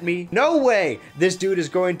pounce at me? No way! This dude is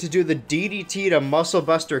going to do the DDT to Muscle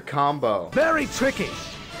Buster combo. Very tricky.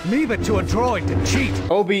 Leave it to a droid to cheat.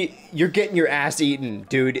 Obi, you're getting your ass eaten,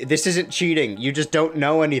 dude. This isn't cheating. You just don't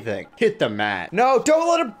know anything. Hit the mat. No, don't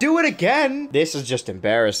let him do it again. This is just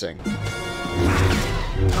embarrassing.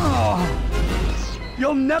 Oh,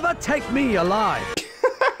 you'll never take me alive.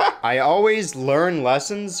 I always learn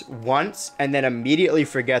lessons once and then immediately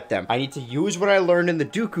forget them. I need to use what I learned in the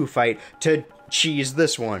Dooku fight to cheese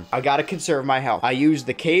this one. I gotta conserve my health. I use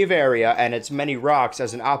the cave area and its many rocks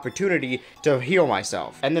as an opportunity to heal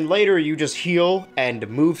myself. And then later you just heal and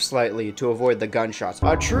move slightly to avoid the gunshots.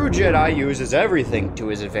 A true Jedi uses everything to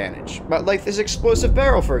his advantage. But like this explosive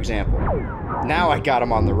barrel, for example. Now I got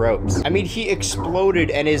him on the ropes. I mean, he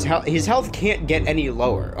exploded and his health can't get any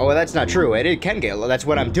lower. Oh, that's not true. It can get low. That's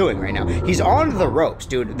what I'm doing right now. He's on the ropes,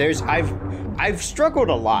 dude. I've struggled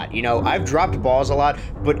a lot, you know. I've dropped balls a lot,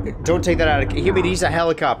 but don't take that out of... I mean, he's a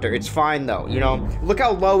helicopter. It's fine, though, you know. Look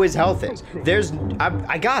how low his health is.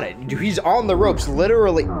 I got it. He's on the ropes,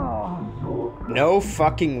 literally. No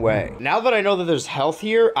fucking way. Now that I know that there's health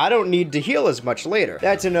here, I don't need to heal as much later.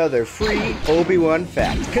 That's another free Obi-Wan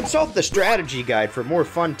fact. Consult the strategy guide for more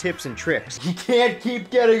fun tips and tricks. You can't keep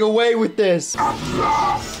getting away with this. At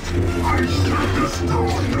last, I shall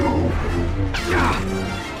destroy you.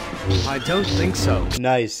 I don't think so.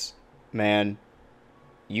 Nice, man.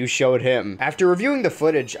 You showed him. After reviewing the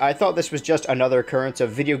footage, I thought this was just another occurrence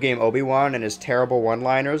of video game Obi-Wan and his terrible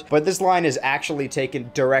one-liners, but this line is actually taken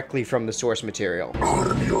directly from the source material.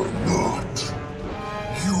 Army or not,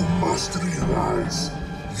 you must realize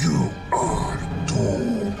you are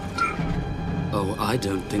doomed. Oh, I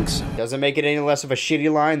don't think so. Doesn't make it any less of a shitty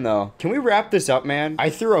line, though. Can we wrap this up, man? I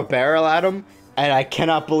threw a barrel at him, and I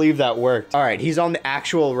cannot believe that worked. All right, he's on the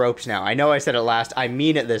actual ropes now. I know I said it last. I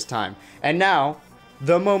mean it this time. And now...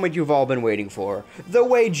 the moment you've all been waiting for. The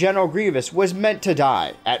way General Grievous was meant to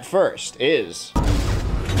die at first is...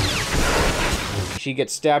 she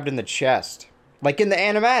gets stabbed in the chest. Like in the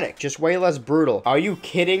animatic, just way less brutal. Are you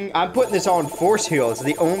kidding? I'm putting this on force heal. It's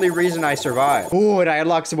the only reason I survived. Ooh, and I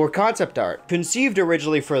unlocked some more concept art. Conceived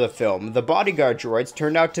originally for the film, the bodyguard droids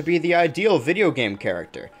turned out to be the ideal video game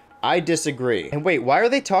character. I disagree. And wait, why are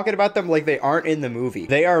they talking about them like they aren't in the movie?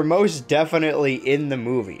 They are most definitely in the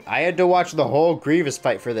movie. I had to watch the whole Grievous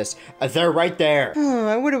fight for this. They're right there.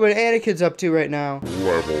 I wonder what Anakin's up to right now.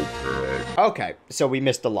 Level head. Okay, so we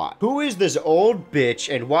missed a lot. Who is this old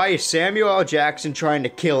bitch and why is Samuel L. Jackson trying to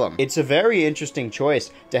kill him? It's a very interesting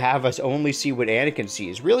choice to have us only see what Anakin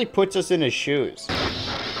sees. Really puts us in his shoes.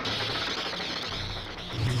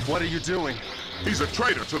 What are you doing? He's a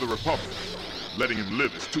traitor to the Republic. Letting him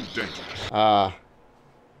live is too dangerous.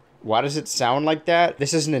 Why does it sound like that?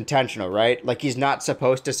 This isn't intentional, right? Like he's not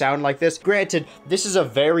supposed to sound like this? Granted, this is a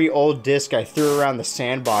very old disc I threw around the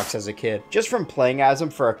sandbox as a kid. Just from playing as him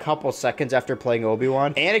for a couple seconds after playing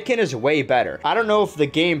Obi-Wan, Anakin is way better. I don't know if the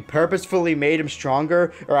game purposefully made him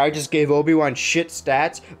stronger or I just gave Obi-Wan shit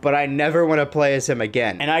stats, but I never want to play as him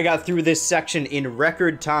again. And I got through this section in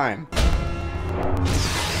record time.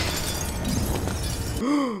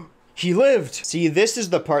 He lived. See, this is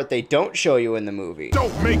the part they don't show you in the movie.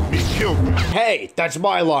 Don't make me kill you. Hey, that's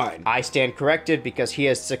my line. I stand corrected because he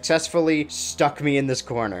has successfully stuck me in this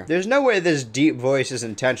corner. There's no way this deep voice is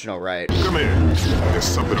intentional, right? Come here. There's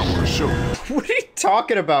something I want to show you. What are you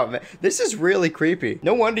talking about, man? This is really creepy.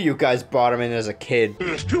 No wonder you guys brought him in as a kid.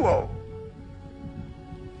 It's too old.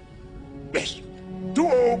 Yes, too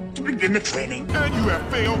old to begin the training. And you have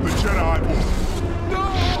failed the Jedi Order. No!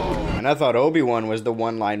 And I thought Obi-Wan was the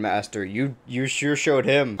one-line master. You sure showed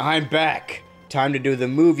him. I'm back. Time to do the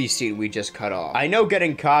movie scene we just cut off. I know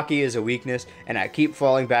getting cocky is a weakness, and I keep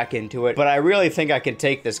falling back into it, but I really think I can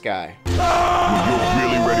take this guy. When you're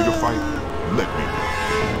really ready to fight, let me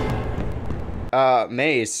know.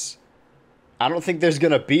 Mace. I don't think there's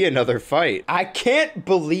gonna be another fight. I can't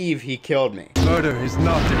believe he killed me. Murder is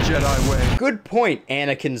not the Jedi way. Good point,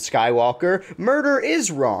 Anakin Skywalker. Murder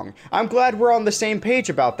is wrong. I'm glad we're on the same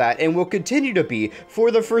page about that and will continue to be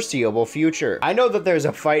for the foreseeable future. I know that there's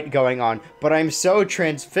a fight going on, but I'm so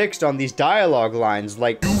transfixed on these dialogue lines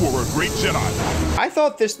like, you were a great Jedi. I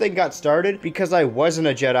thought this thing got started because I wasn't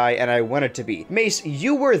a Jedi and I wanted to be. Mace,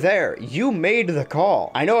 you were there. You made the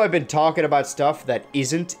call. I know I've been talking about stuff that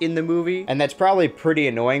isn't in the movie, and that's It's probably pretty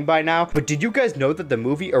annoying by now, but did you guys know that the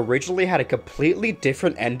movie originally had a completely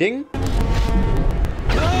different ending?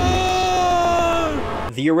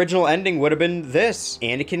 The original ending would have been this.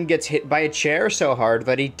 Anakin gets hit by a chair so hard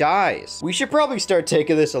that he dies. We should probably start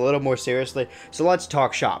taking this a little more seriously, so let's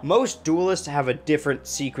talk shop. Most duelists have a different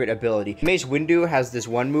secret ability. Mace Windu has this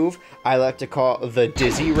one move I like to call the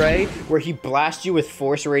Dizzy Ray, where he blasts you with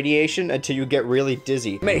force radiation until you get really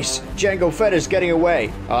dizzy. Mace, Jango Fett is getting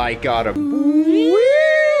away. I got him.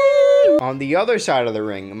 On the other side of the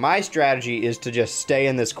ring, my strategy is to just stay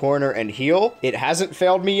in this corner and heal. It hasn't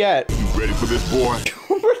failed me yet. You ready for this, boy?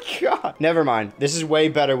 Oh my god. Never mind. This is way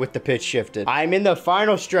better with the pitch shifted. I'm in the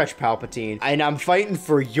final stretch, Palpatine, and I'm fighting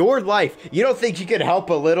for your life. You don't think you could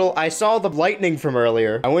help a little? I saw the lightning from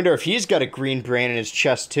earlier. I wonder if he's got a green brain in his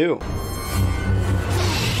chest too.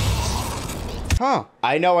 Huh.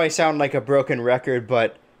 I know I sound like a broken record,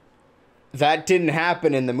 but that didn't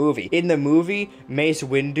happen in the movie. In the movie, Mace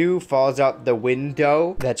Windu falls out the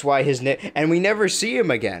window. That's why his name, and we never see him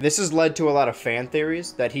again. This has led to a lot of fan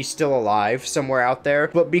theories that he's still alive somewhere out there.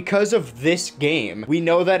 But because of this game, we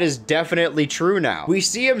know that is definitely true now. We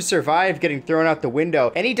see him survive getting thrown out the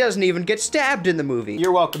window, and he doesn't even get stabbed in the movie.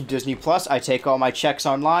 You're welcome, Disney Plus. I take all my checks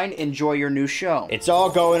online. Enjoy your new show. It's all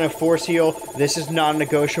going to force heal. This is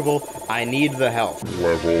non-negotiable. I need the help.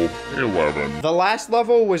 Level 11. The last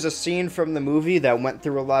level was a scene from the movie that went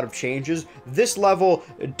through a lot of changes. This level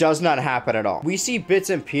does not happen at all. We see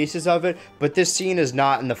bits and pieces of it, but this scene is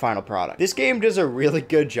not in the final product. This game does a really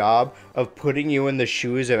good job of putting you in the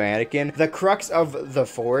shoes of Anakin. The crux of the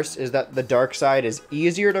Force is that the dark side is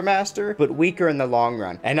easier to master, but weaker in the long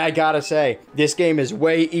run. And I gotta say, this game is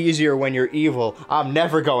way easier when you're evil. I'm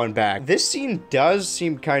never going back. This scene does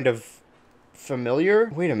seem kind of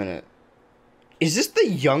familiar. Wait a minute. Is this the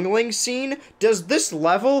youngling scene? Does this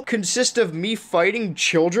level consist of me fighting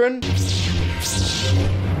children?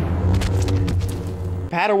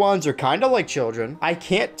 Padawans are kind of like children. I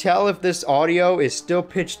can't tell if this audio is still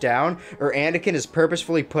pitched down or Anakin is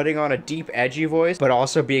purposefully putting on a deep, edgy voice, but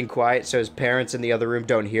also being quiet so his parents in the other room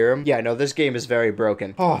don't hear him. Yeah, no, this game is very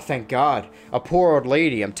broken. Oh, thank God. A poor old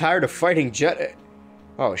lady. I'm tired of fighting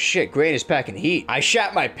Oh shit, Grain is packing heat. I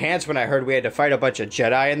shat my pants when I heard we had to fight a bunch of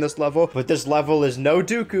Jedi in this level, but this level is no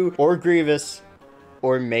Dooku or Grievous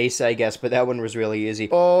or Mace, I guess, but that one was really easy.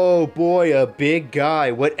 Oh boy, a big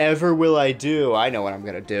guy. Whatever will I do? I know what I'm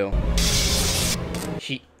gonna do.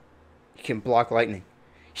 He can block lightning.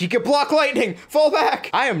 He can block lightning! Fall back!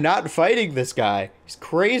 I am not fighting this guy. He's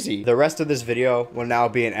crazy. The rest of this video will now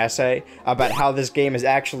be an essay about how this game is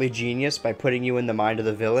actually genius by putting you in the mind of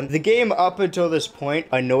the villain. The game up until this point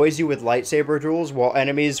annoys you with lightsaber duels while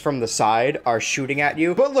enemies from the side are shooting at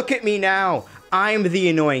you. But look at me now. I'm the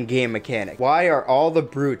annoying game mechanic. Why are all the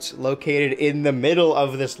brutes located in the middle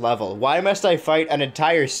of this level? Why must I fight an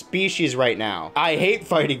entire species right now? I hate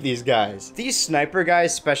fighting these guys. These sniper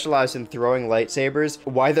guys specialize in throwing lightsabers.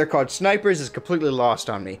 Why they're called snipers is completely lost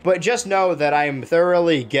on me. But just know that I'm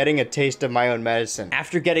thoroughly getting a taste of my own medicine.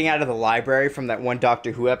 After getting out of the library from that one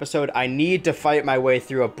Doctor Who episode, I need to fight my way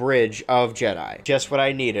through a bridge of Jedi. Just what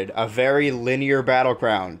I needed. A very linear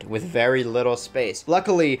battleground with very little space.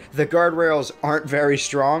 Luckily, the guardrails aren't very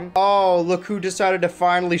strong. Oh, look who decided to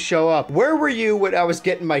finally show up. Where were you when I was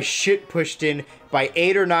getting my shit pushed in by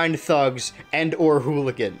 8 or 9 thugs and or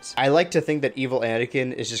hooligans? I like to think that evil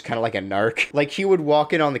Anakin is just kind of like a narc. Like he would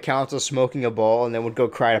walk in on the council smoking a bowl and then would go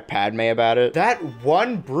cry to Padme about it. That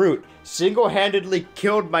one brute single-handedly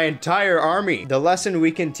killed my entire army. The lesson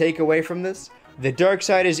we can take away from this: the dark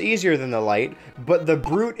side is easier than the light, but the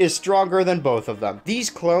brute is stronger than both of them. These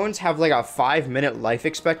clones have like a 5-minute life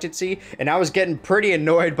expectancy, and I was getting pretty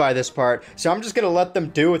annoyed by this part, so I'm just gonna let them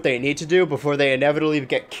do what they need to do before they inevitably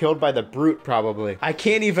get killed by the brute, probably. I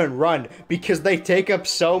can't even run because they take up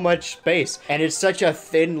so much space, and it's such a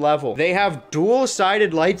thin level. They have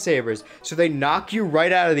dual-sided lightsabers, so they knock you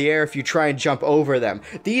right out of the air if you try and jump over them.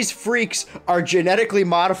 These freaks are genetically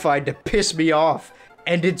modified to piss me off.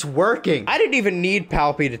 And it's working. I didn't even need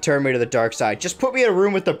Palpy to turn me to the dark side. Just put me in a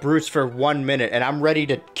room with the brutes for 1 minute and I'm ready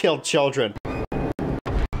to kill children.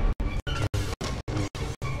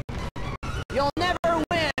 You'll never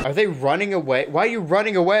win! Are they running away? Why are you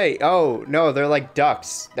running away? Oh, no, they're like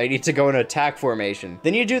ducks. They need to go in attack formation.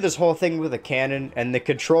 Then you do this whole thing with a cannon and the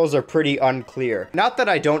controls are pretty unclear. Not that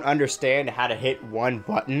I don't understand how to hit one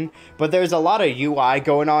button, but there's a lot of UI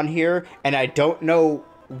going on here and I don't know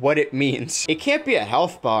what it means. It can't be a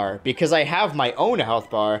health bar because I have my own health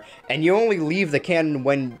bar and you only leave the cannon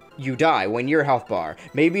when you die, when your health bar.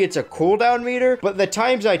 Maybe it's a cooldown meter, but the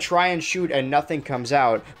times I try and shoot and nothing comes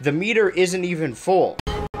out, the meter isn't even full.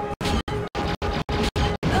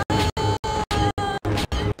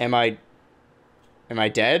 Am I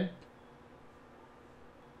dead?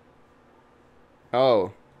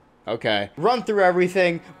 Oh. Okay. Run through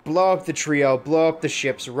everything, blow up the trio, blow up the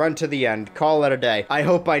ships, run to the end, call it a day. I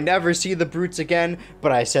hope I never see the brutes again,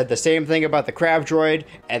 but I said the same thing about the crab droid,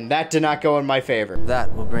 and that did not go in my favor.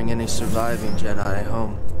 That will bring any surviving Jedi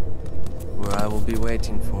home, where I will be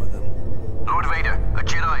waiting for them. Lord Vader, a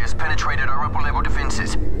Jedi has penetrated our upper-level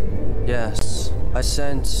defenses. Yes, I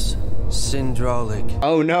sense Syndraulig.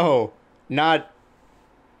 Oh no, not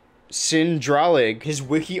Syndraulig. His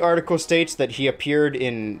wiki article states that he appeared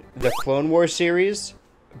in the Clone Wars series,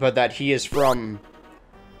 but that he is from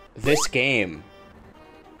this game.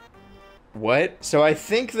 What? So I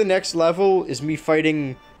think the next level is me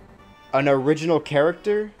fighting an original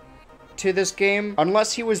character to this game,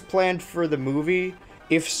 unless he was planned for the movie.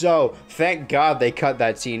 If so, thank God they cut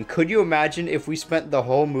that scene. Could you imagine if we spent the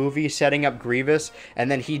whole movie setting up Grievous,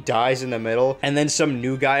 and then he dies in the middle, and then some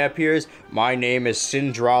new guy appears? My name is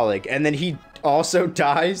Syndraulig, and then he also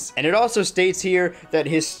dies? And it also states here that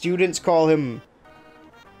his students call him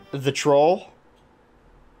the Troll.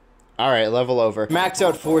 Alright, level over. Max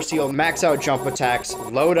out force heal, max out jump attacks,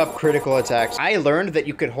 load up critical attacks. I learned that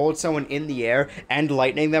you could hold someone in the air and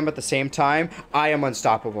lightning them at the same time. I am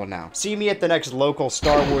unstoppable now. See me at the next local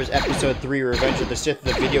Star Wars Episode 3 Revenge of the Sith,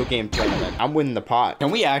 the video game tournament. I'm winning the pot. Can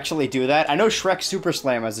we actually do that? I know Shrek Super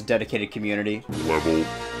Slam has a dedicated community. Level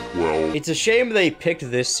 12. It's a shame they picked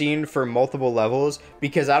this scene for multiple levels,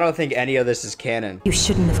 because I don't think any of this is canon. You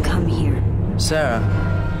shouldn't have come here. Sarah,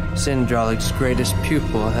 Syndraulig's greatest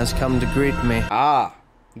pupil has come to greet me. Ah,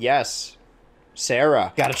 yes.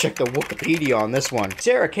 Sarah. Gotta check the Wikipedia on this one.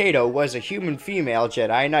 Sarah Kato was a human female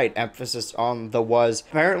Jedi Knight, emphasis on the was.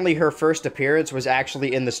 Apparently her first appearance was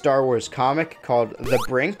actually in the Star Wars comic called The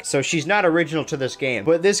Brink, so she's not original to this game.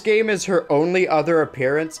 But this game is her only other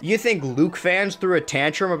appearance. You think Luke fans threw a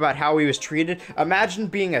tantrum about how he was treated? Imagine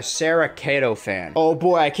being a Sarah Kato fan. Oh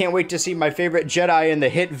boy, I can't wait to see my favorite Jedi in the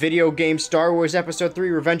hit video game Star Wars Episode 3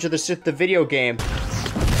 Revenge of the Sith, the video game.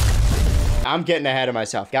 I'm getting ahead of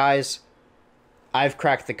myself. Guys, I've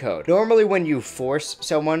cracked the code. Normally when you force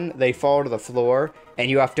someone, they fall to the floor and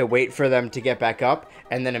you have to wait for them to get back up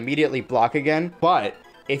and then immediately block again. But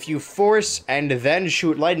if you force and then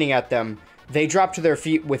shoot lightning at them, they drop to their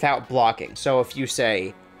feet without blocking. So if you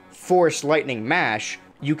say force lightning mash,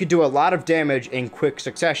 you could do a lot of damage in quick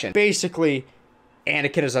succession. Basically,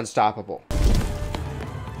 Anakin is unstoppable.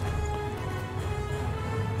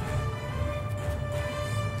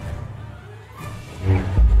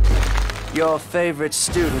 Your favorite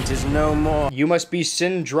student is no more. You must be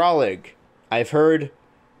Syndraulig. I've heard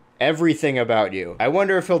everything about you. I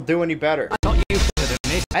wonder if he'll do any better.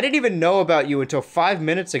 I didn't even know about you until 5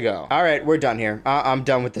 minutes ago. All right, we're done here. I'm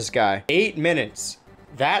done with this guy. 8 minutes.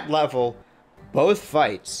 That level, both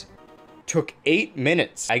fights, took 8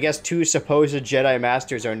 minutes. I guess 2 supposed Jedi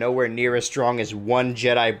Masters are nowhere near as strong as 1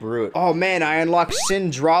 Jedi Brute. Oh man, I unlocked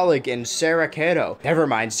Syndraulig and Sarah Kato. Never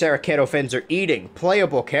mind, Sarah Kato fans are eating.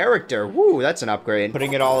 Playable character. Woo, that's an upgrade.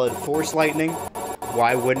 Putting it all in Force Lightning.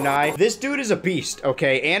 Why wouldn't I? This dude is a beast,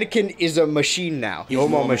 okay? Anakin is a machine now. You're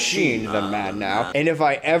more machine than man now. And if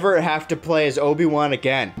I ever have to play as Obi-Wan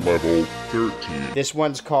again. Level 13. This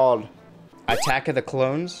one's called Attack of the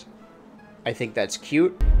Clones. I think that's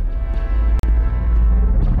cute.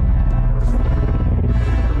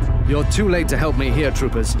 You're too late to help me here,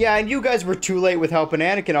 troopers. Yeah, and you guys were too late with helping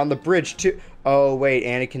Anakin on the bridge, too. Oh, wait,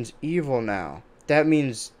 Anakin's evil now. That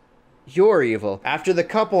means you're evil. After the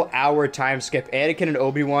couple-hour time skip, Anakin and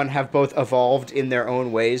Obi-Wan have both evolved in their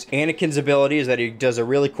own ways. Anakin's ability is that he does a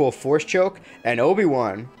really cool force choke, and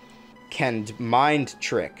Obi-Wan can mind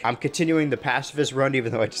trick. I'm continuing the pacifist run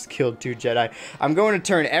even though I just killed 2 Jedi. I'm going to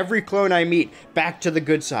turn every clone I meet back to the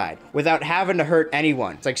good side without having to hurt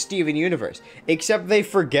anyone. It's like Steven Universe. Except they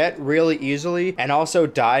forget really easily and also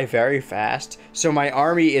die very fast. So my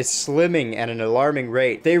army is slimming at an alarming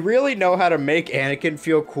rate. They really know how to make Anakin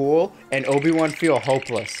feel cool and Obi-Wan feel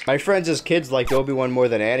hopeless. My friends as kids liked Obi-Wan more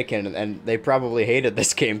than Anakin and they probably hated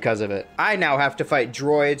this game because of it. I now have to fight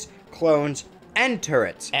droids, clones, and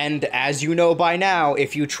turrets. And as you know by now,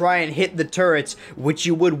 if you try and hit the turrets, which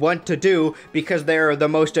you would want to do because they're the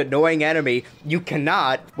most annoying enemy, you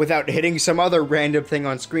cannot without hitting some other random thing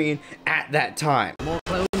on screen at that time.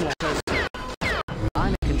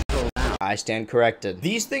 I'm in control now. I stand corrected.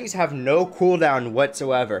 These things have no cooldown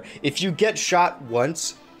whatsoever. If you get shot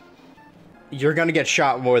once, you're gonna get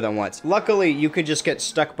shot more than once. Luckily, you could just get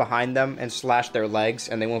stuck behind them and slash their legs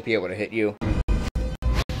and they won't be able to hit you.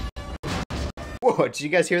 Whoa, did you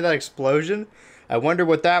guys hear that explosion? I wonder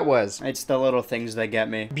what that was. It's the little things that get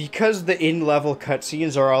me. Because the in-level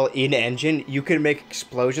cutscenes are all in-engine, you can make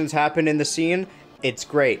explosions happen in the scene. It's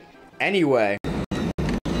great. Anyway.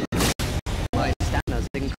 My stamina's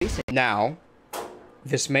increasing. Now,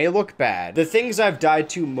 this may look bad. The things I've died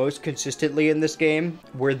to most consistently in this game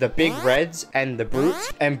were the big reds and the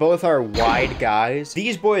brutes, and both are wide guys.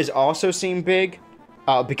 These boys also seem big,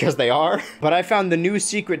 because they are, but I found the new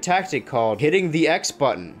secret tactic called hitting the X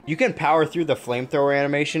button. You can power through the flamethrower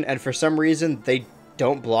animation, and for some reason, they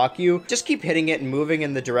don't block you. Just keep hitting it and moving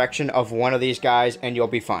in the direction of one of these guys and you'll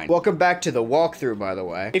be fine. Welcome back to the walkthrough, by the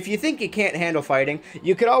way. If you think you can't handle fighting,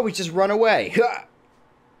 you could always just run away.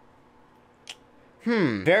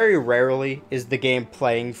 Very rarely is the game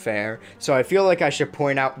playing fair, so I feel like I should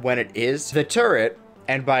point out when it is. The turret,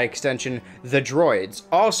 and by extension, the droids,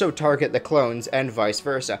 also target the clones and vice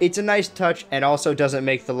versa. It's a nice touch and also doesn't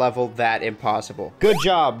make the level that impossible. Good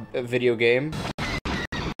job, video game.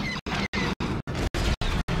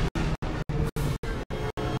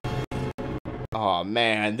 Oh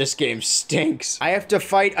man, this game stinks. I have to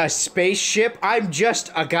fight a spaceship? I'm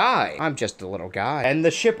just a guy. I'm just a little guy. And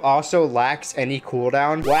the ship also lacks any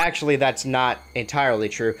cooldown. Well, actually, that's not entirely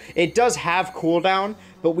true. It does have cooldown,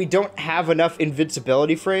 but we don't have enough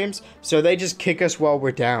invincibility frames, so they just kick us while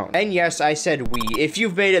we're down. And yes, I said we. If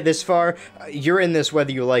you've made it this far, you're in this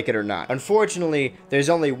whether you like it or not. Unfortunately, there's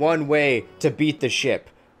only one way to beat the ship.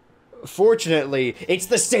 Fortunately, it's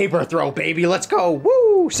the saber throw, baby. Let's go.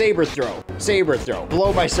 Woo! Saber throw. Saber throw.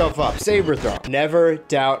 Blow myself up. Saber throw. Never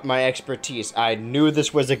doubt my expertise. I knew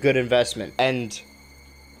this was a good investment. And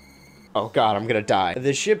oh god, I'm gonna die.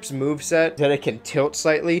 The ship's moveset that it can tilt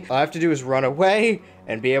slightly, all I have to do is run away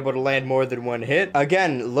and be able to land more than one hit.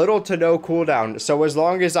 Again, little to no cooldown, so as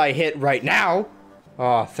long as I hit right now,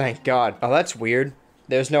 oh, thank god. Oh, that's weird.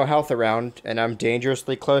 There's no health around, and I'm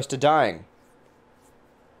dangerously close to dying.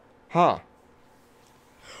 Huh.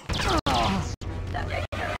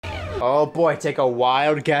 Oh boy, take a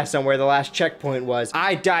wild guess on where the last checkpoint was.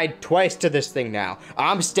 I died twice to this thing now.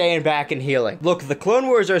 I'm staying back and healing. Look, the Clone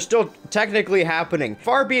Wars are still technically happening.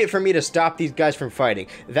 Far be it for me to stop these guys from fighting.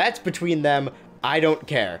 That's between them. I don't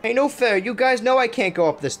care. Hey, no fair. You guys know I can't go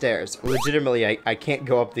up the stairs. Legitimately, I can't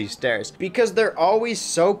go up these stairs because they're always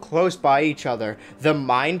so close by each other. The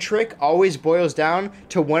mind trick always boils down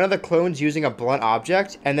to one of the clones using a blunt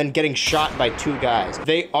object and then getting shot by two guys.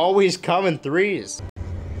 They always come in threes.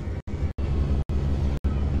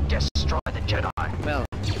 Destroy the Jedi. Well,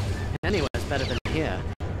 anywhere's better than here.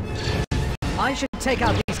 I should take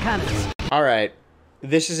out these cannons. All right.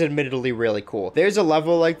 This is admittedly really cool. There's a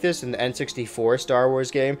level like this in the N64 Star Wars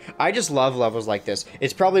game. I just love levels like this.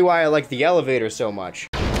 It's probably why I like the elevator so much.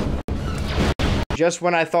 Just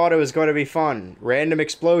when I thought it was going to be fun, random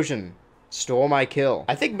explosion stole my kill.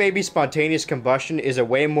 I think maybe spontaneous combustion is a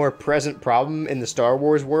way more present problem in the Star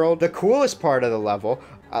Wars world. The coolest part of the level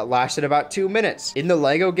lasted about 2 minutes. In the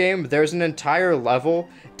Lego game, there's an entire level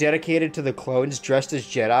dedicated to the clones dressed as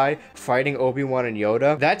Jedi fighting Obi-Wan and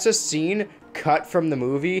Yoda. That's a scene cut from the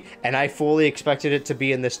movie, and I fully expected it to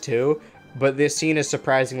be in this too, but this scene is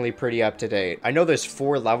surprisingly pretty up to date. I know there's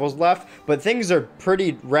 4 levels left, but things are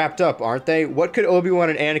pretty wrapped up, aren't they? What could Obi-Wan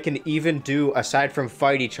and Anakin even do aside from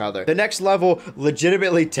fight each other? The next level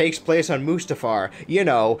legitimately takes place on Mustafar. You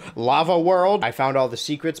know, Lava World. I found all the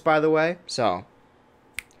secrets, by the way, so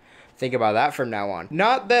think about that from now on.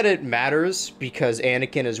 Not that it matters, because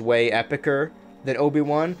Anakin is way epicer than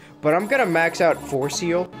Obi-Wan, but I'm gonna max out Force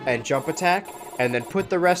Heal and Jump Attack, and then put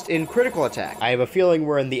the rest in Critical Attack. I have a feeling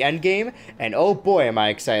we're in the end game, and oh boy am I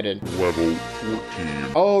excited. Level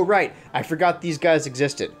 14. Oh right, I forgot these guys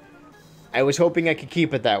existed. I was hoping I could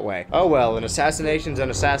keep it that way. Oh well, an assassination's an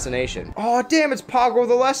assassination. Oh damn, it's Poggle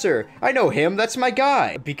the Lesser. I know him, that's my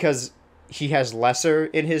guy. Because he has lesser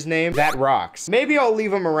in his name. That rocks. Maybe I'll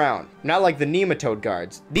leave him around. Not like the nematode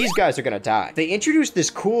guards. These guys are gonna die. They introduced this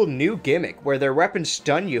cool new gimmick where their weapons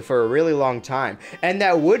stun you for a really long time. And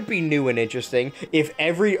that would be new and interesting if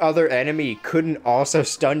every other enemy couldn't also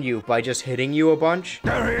stun you by just hitting you a bunch.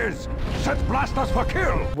 There he is! Sith blasters for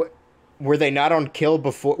kill! What? Were they not on kill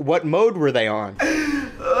before? What mode were they on?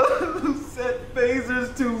 Set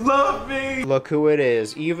phasers to love me. Look who it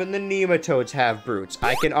is. Even the nematodes have brutes.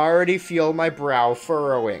 I can already feel my brow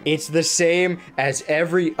furrowing. It's the same as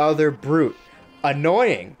every other brute.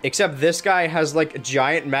 Annoying. Except this guy has like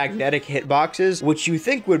giant magnetic hitboxes, which you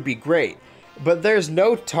think would be great. but there's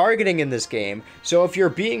no targeting in this game. So if you're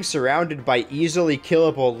being surrounded by easily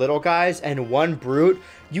killable little guys and one brute,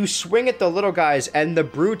 you swing at the little guys and the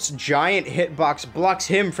brute's giant hitbox blocks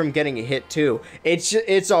him from getting hit too.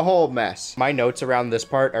 It's a whole mess. My notes around this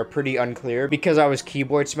part are pretty unclear because I was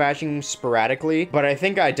keyboard smashing sporadically, but I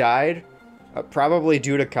think I died. Probably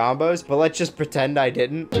due to combos, but let's just pretend I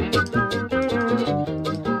didn't.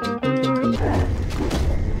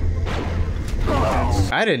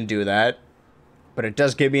 I didn't do that, but it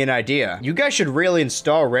does give me an idea. You guys should really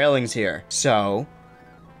install railings here. So,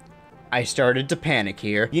 I started to panic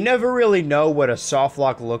here. You never really know what a soft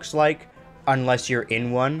lock looks like unless you're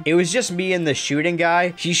in one. It was just me and the shooting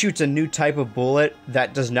guy. He shoots a new type of bullet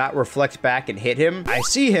that does not reflect back and hit him. I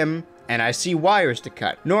see him, and I see wires to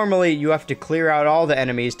cut. Normally, you have to clear out all the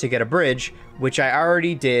enemies to get a bridge, which I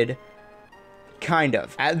already did, kind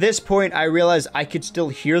of. At this point, I realized I could still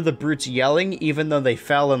hear the brutes yelling, even though they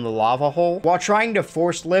fell in the lava hole. While trying to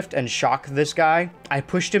force lift and shock this guy, I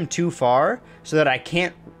pushed him too far so that I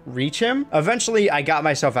can't reach him. Eventually, I got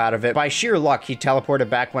myself out of it. By sheer luck, he teleported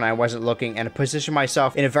back when I wasn't looking and positioned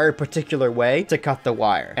myself in a very particular way to cut the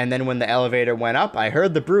wire. And then when the elevator went up, I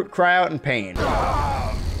heard the brute cry out in pain.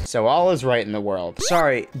 So all is right in the world.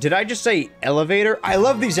 Sorry, did I just say elevator? I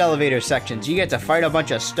love these elevator sections. You get to fight a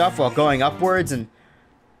bunch of stuff while going upwards and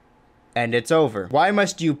it's over. Why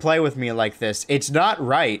must you play with me like this? It's not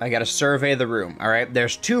right. I gotta survey the room, all right?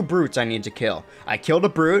 There's 2 brutes I need to kill. I killed a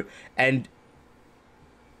brute and...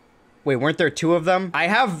 Wait, weren't there 2 of them? I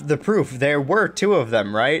have the proof. There were 2 of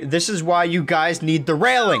them, right? This is why you guys need the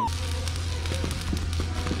railing.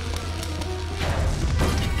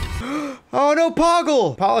 Oh no,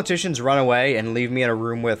 Poggle! Politicians run away and leave me in a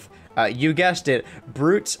room with, you guessed it,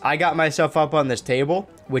 brutes. I got myself up on this table,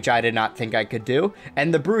 which I did not think I could do.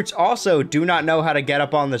 And the brutes also do not know how to get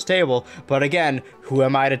up on this table. But again, who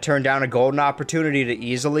am I to turn down a golden opportunity to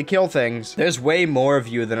easily kill things? There's way more of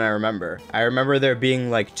you than I remember. I remember there being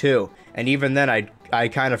like 2. And even then, I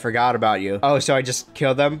kind of forgot about you. Oh, so I just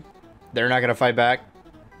killed them? They're not gonna fight back?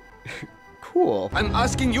 Cool. I'm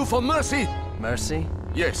asking you for mercy. Mercy?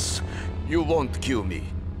 Yes. You won't kill me.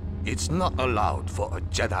 It's not allowed for a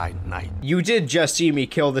Jedi Knight. You did just see me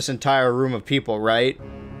kill this entire room of people, right?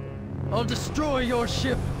 I'll destroy your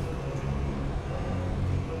ship.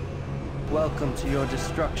 Welcome to your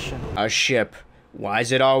destruction. A ship.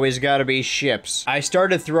 Why's it always gotta be ships? I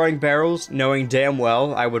started throwing barrels, knowing damn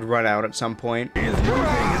well I would run out at some point. He is using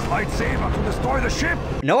his lightsaber to destroy the ship.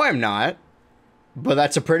 No, I'm not. But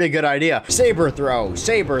that's a pretty good idea. Saber throw,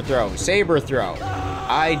 saber throw, saber throw.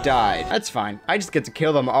 I died. That's fine. I just get to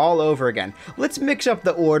kill them all over again. Let's mix up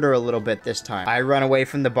the order a little bit this time. I run away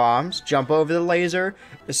from the bombs, jump over the laser.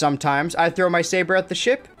 Sometimes I throw my saber at the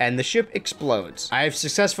ship, and the ship explodes. I have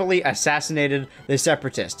successfully assassinated the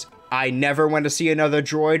separatists. I never went to see another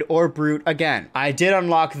droid or brute again. I did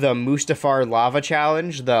unlock the Mustafar lava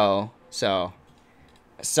challenge, though, so...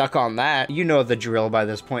 Suck on that. You know the drill by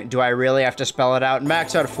this point. Do I really have to spell it out?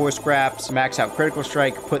 Max out force grabs, max out critical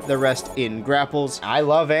strike, put the rest in grapples. I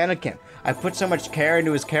love Anakin. I put so much care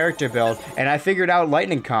into his character build, and I figured out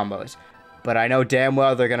lightning combos. But I know damn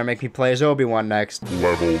well they're gonna make me play as Obi-Wan next.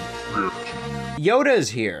 Level 50. Yoda's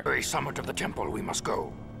here. Very summit of the temple we must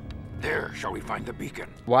go. There shall we find the beacon.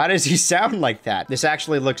 Why does he sound like that? This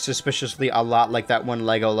actually looks suspiciously a lot like that one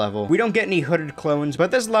Lego level. We don't get any hooded clones, but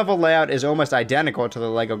this level layout is almost identical to the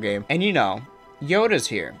Lego game. And you know, Yoda's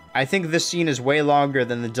here. I think this scene is way longer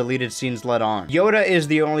than the deleted scenes let on. Yoda is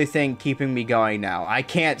the only thing keeping me going now. I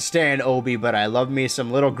can't stand Obi, but I love me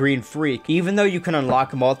some little green freak. Even though you can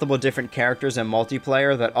unlock multiple different characters in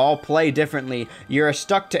multiplayer that all play differently, you're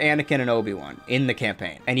stuck to Anakin and Obi-Wan in the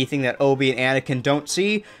campaign. Anything that Obi and Anakin don't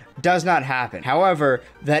see does not happen. However,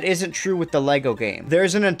 that isn't true with the Lego game.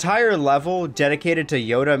 There's an entire level dedicated to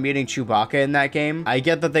Yoda meeting Chewbacca in that game. I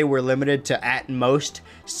get that they were limited to at most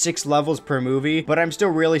 6 levels per movie, but I'm still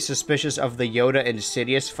really suspicious of the Yoda and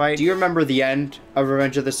Sidious fight. Do you remember the end of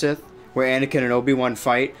Revenge of the Sith, where Anakin and Obi-Wan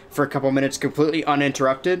fight for a couple minutes completely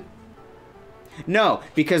uninterrupted? No,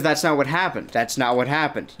 because that's not what happened. That's not what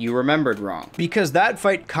happened. You remembered wrong. Because that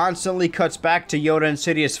fight constantly cuts back to Yoda and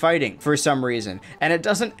Sidious fighting for some reason, and it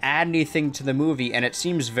doesn't add anything to the movie, and it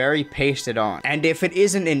seems very pasted on. And if it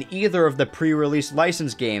isn't in either of the pre-release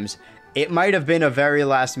license games, it might have been a very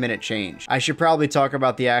last-minute change. I should probably talk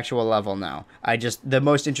about the actual level now. The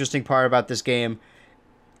most interesting part about this game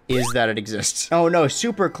is that it exists. Oh no,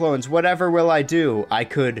 super clones, whatever will I do?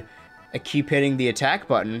 I keep hitting the attack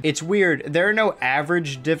button. It's weird. There are no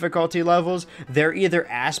average difficulty levels. They're either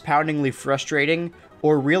ass-poundingly frustrating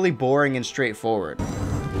or really boring and straightforward.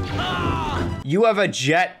 You have a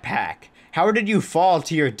jetpack. How did you fall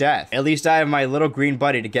to your death? At least I have my little green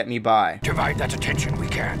buddy to get me by. Divide that attention we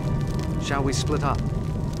can. Shall we split up?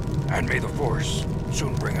 And may the Force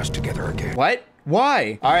soon bring us together again. What?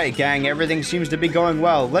 Why? Alright, gang, everything seems to be going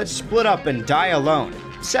well. Let's split up and die alone.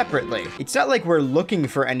 Separately. It's not like we're looking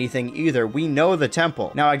for anything either. We know the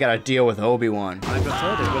temple. Now I gotta deal with Obi-Wan. I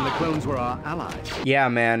preferred it when the clones were our allies. Yeah,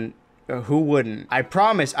 man. Who wouldn't? I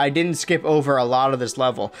promise I didn't skip over a lot of this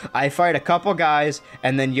level. I fight a couple guys,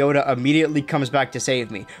 and then Yoda immediately comes back to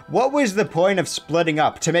save me. What was the point of splitting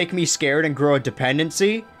up? To make me scared and grow a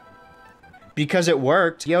dependency? Because it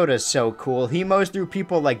worked. Yoda's so cool. He mows through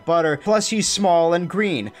people like butter, plus he's small and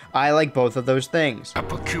green. I like both of those things. A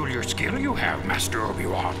peculiar skill you have, Master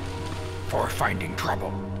Obi-Wan, for finding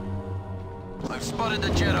trouble. I've spotted the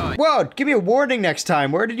Jedi. Whoa, give me a warning next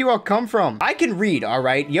time. Where did you all come from? I can read, all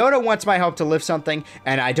right? Yoda wants my help to lift something,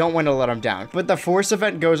 and I don't want to let him down. But the Force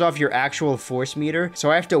event goes off your actual Force meter,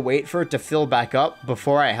 so I have to wait for it to fill back up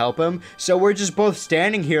before I help him. So we're just both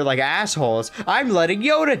standing here like assholes. I'm letting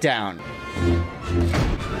Yoda down.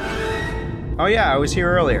 Oh yeah, I was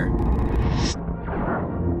here earlier.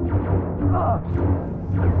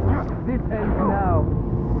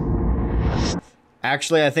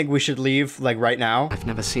 Actually, I think we should leave, like, right now. I've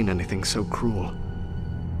never seen anything so cruel.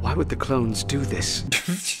 Why would the clones do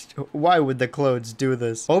this? Why would the clones do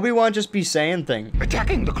this? Obi-Wan just be saying things.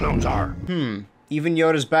 Attacking the clones are. Even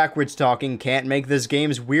Yoda's backwards talking can't make this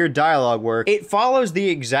game's weird dialogue work. It follows the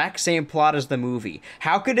exact same plot as the movie.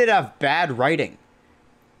 How could it have bad writing?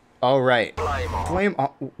 Oh, right. Flame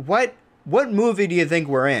on. What movie do you think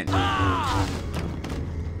we're in?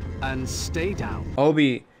 And stay down.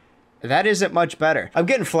 Obi, that isn't much better. I'm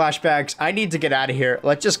getting flashbacks. I need to get out of here.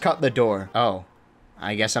 Let's just cut the door. Oh,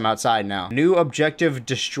 I guess I'm outside now. New objective,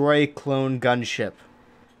 destroy clone gunship.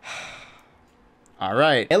 All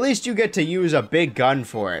right, at least you get to use a big gun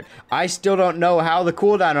for it. I still don't know how the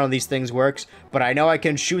cooldown on these things works, but I know I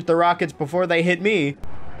can shoot the rockets before they hit me.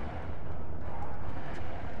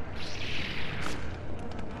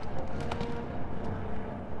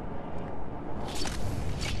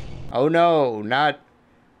 Oh no, not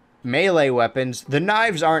melee weapons. The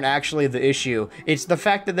knives aren't actually the issue. It's the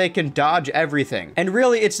fact that they can dodge everything. And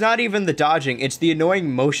really, it's not even the dodging, it's the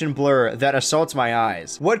annoying motion blur that assaults my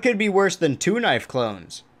eyes. What could be worse than 2 knife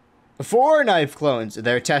clones? 4 knife clones.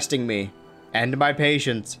 They're testing me. And my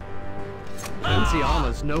patience. Fancy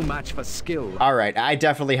armor's no match for skill. Alright, I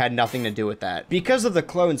definitely had nothing to do with that. Because of the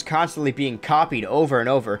clones constantly being copied over and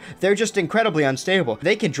over, they're just incredibly unstable.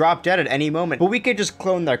 They can drop dead at any moment, but we could just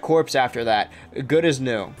clone their corpse after that. Good as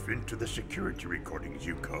new. Into the security recordings,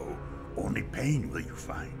 you go. Only pain will you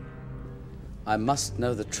find. I must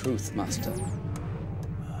know the truth, Master. It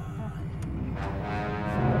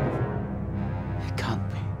can't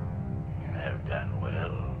be. You have done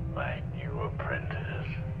well, my new apprentice.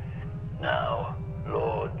 Now,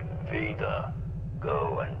 Lord Vader,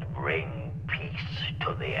 go and bring peace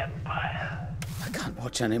to the Empire. I can't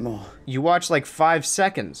watch anymore. You watch like 5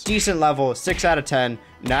 seconds. Decent level, 6 out of 10,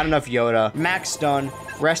 not enough Yoda, max stun,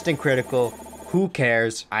 resting critical, who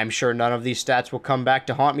cares? I'm sure none of these stats will come back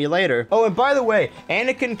to haunt me later. Oh, and by the way,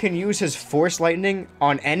 Anakin can use his Force Lightning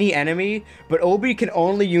on any enemy, but Obi can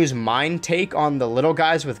only use Mind Take on the little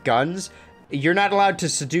guys with guns. You're not allowed to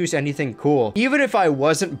seduce anything cool. Even if I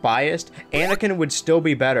wasn't biased, Anakin would still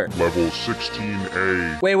be better. Level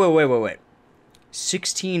 16A. Wait.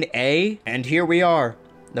 16A? And here we are.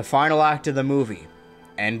 The final act of the movie.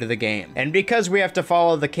 End of the game. And because we have to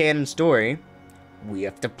follow the canon story, we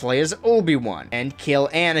have to play as Obi-Wan and kill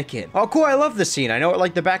Anakin. Oh, cool, I love this scene. I know it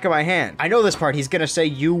like the back of my hand. I know this part. He's gonna say,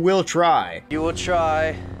 "You will try." You will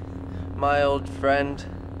try, my old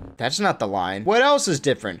friend. That's not the line. What else is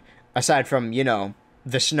different? Aside from, you know,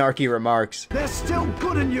 the snarky remarks. There's still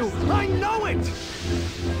good in you. I know it.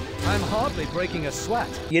 I'm hardly breaking a sweat.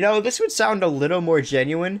 You know, this would sound a little more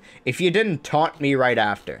genuine if you didn't taunt me right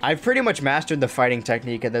after. I've pretty much mastered the fighting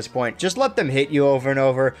technique at this point. Just let them hit you over and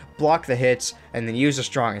over, block the hits, and then use a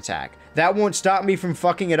strong attack. That won't stop me from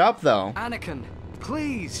fucking it up, though. Anakin,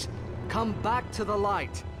 please, come back to the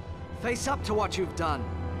light. Face up to what you've done.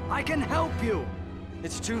 I can help you.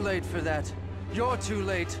 It's too late for that. You're too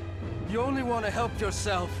late. You only want to help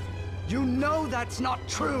yourself. You know that's not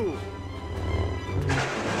true.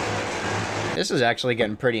 This is actually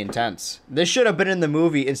getting pretty intense. This should have been in the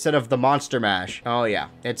movie instead of the Monster Mash. Oh yeah,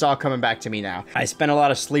 it's all coming back to me now. I spent a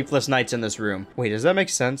lot of sleepless nights in this room. Wait, does that make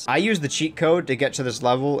sense? I used the cheat code to get to this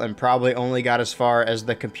level and probably only got as far as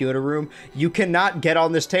the computer room. You cannot get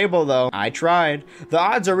on this table though. I tried. The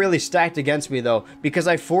odds are really stacked against me though, because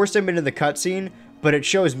I forced him into the cutscene, but it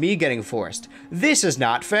shows me getting forced. This is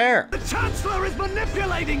not fair. The Chancellor is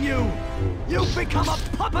manipulating you! You've become a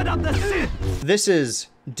puppet of the Sith! This is,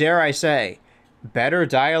 dare I say, better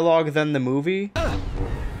dialogue than the movie?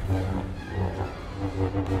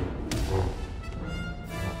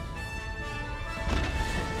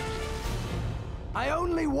 I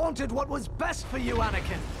only wanted what was best for you,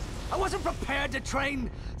 Anakin. I wasn't prepared to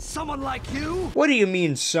train someone like you. What do you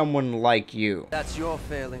mean, someone like you? That's your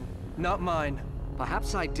failing, not mine.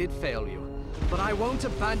 Perhaps I did fail you, but I won't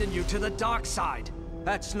abandon you to the dark side.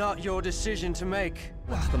 That's not your decision to make.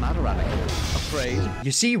 What's the matter, Anakin? Afraid?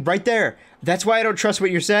 You see, right there. That's why I don't trust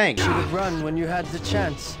what you're saying. You should have run when you had the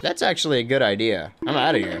chance. That's actually a good idea. I'm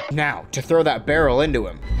out of here. Now, to throw that barrel into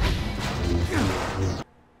him.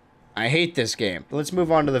 I hate this game. Let's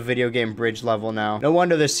move on to the video game bridge level now. No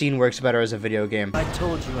wonder this scene works better as a video game. I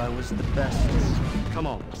told you I was the best. Come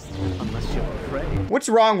on, unless you're afraid. What's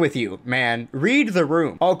wrong with you, man? Read the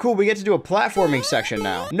room. Oh, cool, we get to do a platforming section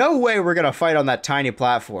now. No way we're gonna fight on that tiny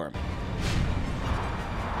platform.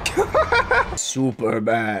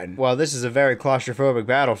 Superman. Well, this is a very claustrophobic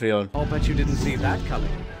battlefield. I'll bet you didn't see that coming.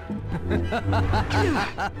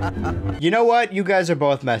 You know what? You guys are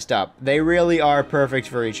both messed up. They really are perfect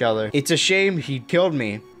for each other. It's a shame he killed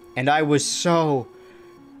me, and I was so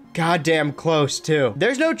goddamn close, too.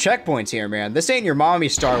 There's no checkpoints here, man. This ain't your mommy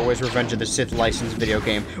Star Wars Revenge of the Sith licensed video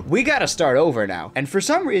game. We gotta start over now. And for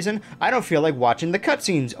some reason, I don't feel like watching the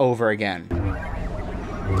cutscenes over again.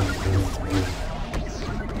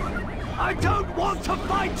 I don't want to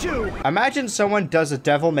fight you! Imagine someone does a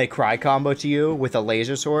Devil May Cry combo to you with a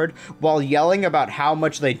laser sword while yelling about how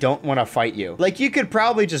much they don't want to fight you. Like, you could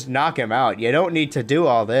probably just knock him out. You don't need to do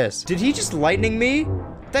all this. Did he just lightning me?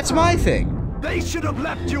 That's my thing. They should have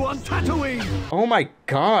left you on Tatooine! Oh my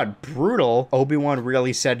god, brutal. Obi-Wan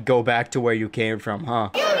really said go back to where you came from,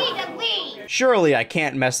 huh? You need to leave! Surely I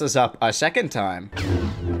can't mess this up a second time.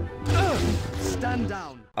 Stand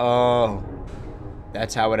down. Oh.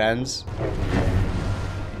 That's how it ends?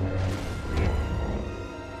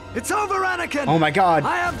 It's over, Anakin! Oh my god.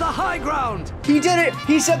 I have the high ground! He did it!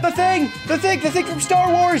 He said the thing! The thing from Star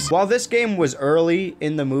Wars! While this game was early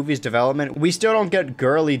in the movie's development, we still don't get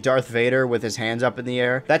girly Darth Vader with his hands up in the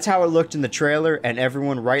air. That's how it looked in the trailer, and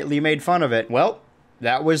everyone rightly made fun of it. Well,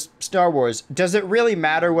 that was Star Wars. Does it really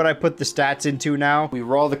matter what I put the stats into now? We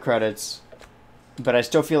roll the credits, but I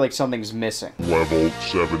still feel like something's missing. Level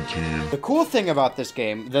 17. The cool thing about this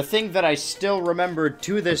game, the thing that I still remember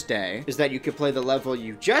to this day, is that you could play the level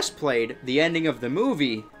you just played, the ending of the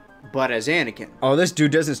movie, but as Anakin. Oh, this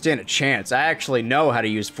dude doesn't stand a chance. I actually know how to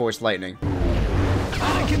use Force Lightning.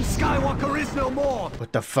 Anakin Skywalker is no more!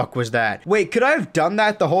 What the fuck was that? Wait, could I have done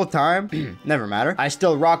that the whole time? Never matter. I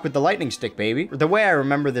still rock with the lightning stick, baby. The way I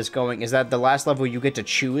remember this going is that the last level you get to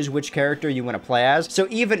choose which character you want to play as. So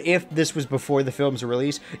even if this was before the film's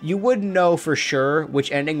release, you wouldn't know for sure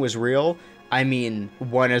which ending was real. I mean,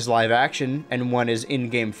 one is live action and one is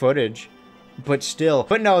in-game footage. But still.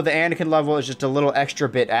 But no, the Anakin level is just a little extra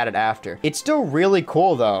bit added after. It's still really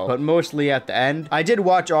cool though, but mostly at the end. I did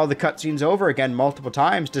watch all the cutscenes over again multiple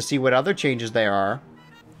times to see what other changes there are.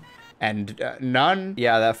 And none.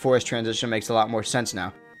 Yeah, that force transition makes a lot more sense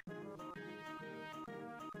now.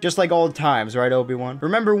 Just like old times, right, Obi-Wan?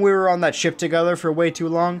 Remember we were on that ship together for way too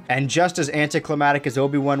long? And just as anticlimactic as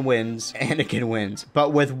Obi-Wan wins, Anakin wins.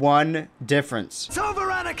 But with one difference. It's over,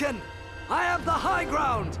 Anakin! I have the high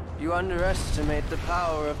ground! You underestimate the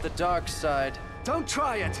power of the dark side. Don't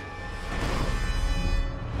try it!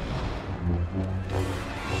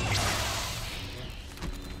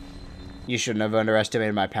 You shouldn't have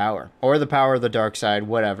underestimated my power. Or the power of the dark side,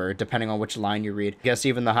 whatever, depending on which line you read. Guess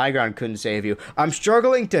even the high ground couldn't save you. I'm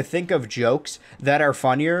struggling to think of jokes that are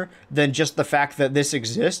funnier than just the fact that this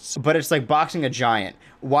exists, but it's like boxing a giant.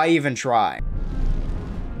 Why even try?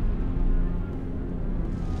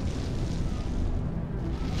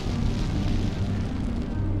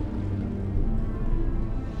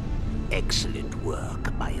 Excellent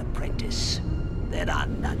work, my apprentice. There are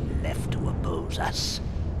none left to oppose us.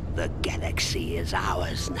 The galaxy is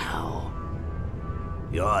ours now.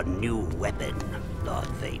 Your new weapon, Lord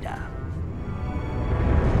Vader.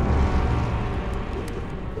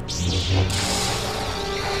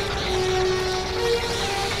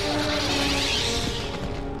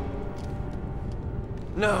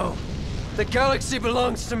 No, the galaxy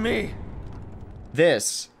belongs to me.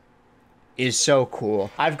 This is so cool.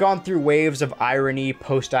 I've gone through waves of irony,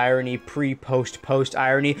 post-irony,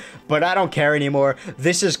 post-irony, but I don't care anymore.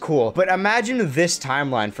 This is cool. But imagine this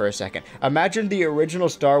timeline for a second. Imagine the original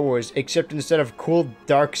Star Wars, except instead of cool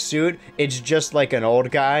dark suit, it's just like an old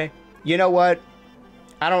guy. You know what?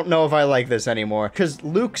 I don't know if I like this anymore, because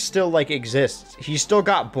Luke still, like, exists. He still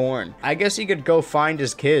got born. I guess he could go find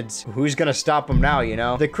his kids. Who's gonna stop him now, you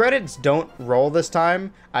know? The credits don't roll this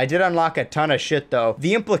time. I did unlock a ton of shit, though.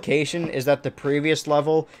 The implication is that the previous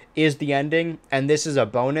level is the ending, and this is a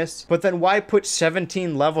bonus. But then why put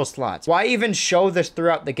 17 level slots? Why even show this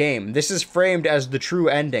throughout the game? This is framed as the true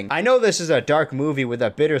ending. I know this is a dark movie with a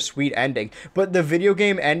bittersweet ending, but the video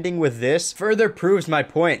game ending with this further proves my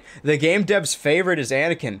point. The game dev's favorite is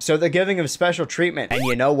Anakin, so they're giving him special treatment. And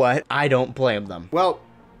you know what? I don't blame them. Well,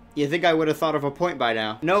 you think I would have thought of a point by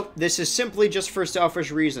now. Nope, this is simply just for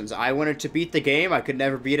selfish reasons. I wanted to beat the game I could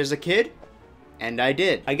never beat as a kid, and I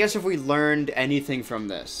did. I guess if we learned anything from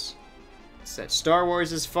this, it's that Star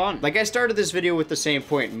Wars is fun. Like, I started this video with the same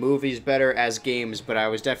point, movies better as games, but I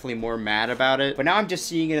was definitely more mad about it. But now I'm just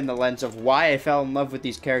seeing it in the lens of why I fell in love with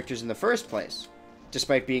these characters in the first place,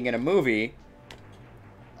 despite being in a movie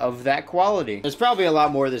of that quality. There's probably a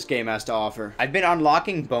lot more this game has to offer. I've been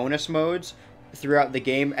unlocking bonus modes throughout the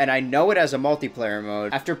game, and I know it has a multiplayer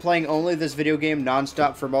mode. After playing only this video game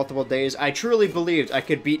non-stop for multiple days, I truly believed I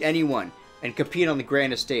could beat anyone and compete on the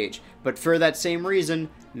grandest stage. But for that same reason,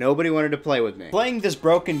 nobody wanted to play with me. Playing this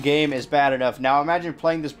broken game is bad enough. Now imagine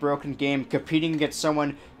playing this broken game competing against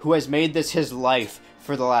someone who has made this his life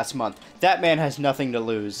for the last month. That man has nothing to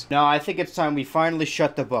lose. Now I think it's time we finally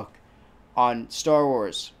shut the book on Star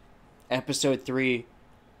Wars Episode 3,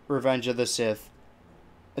 Revenge of the Sith,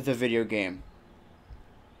 the video game.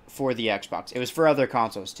 For the Xbox. It was for other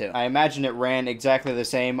consoles too. I imagine it ran exactly the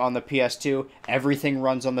same on the PS2. Everything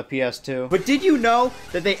runs on the PS2. But did you know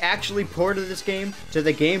that they actually ported this game to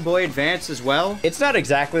the Game Boy Advance as well? It's not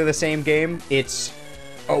exactly the same game. It's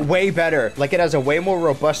way better. Like, it has a way more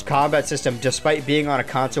robust combat system despite being on a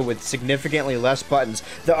console with significantly less buttons.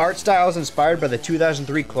 The art styles inspired by the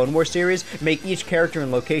 2003 Clone Wars series make each character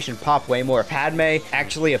and location pop way more. Padme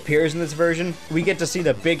actually appears in this version. We get to see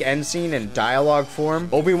the big end scene in dialogue form.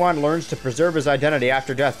 Obi-Wan learns to preserve his identity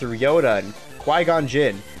after death through Yoda and Qui-Gon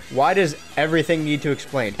Jinn. Why does everything need to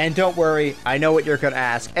explain? And don't worry, I know what you're gonna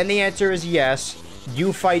ask. And the answer is yes.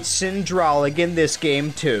 You fight Sindralig in this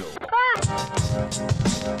game too.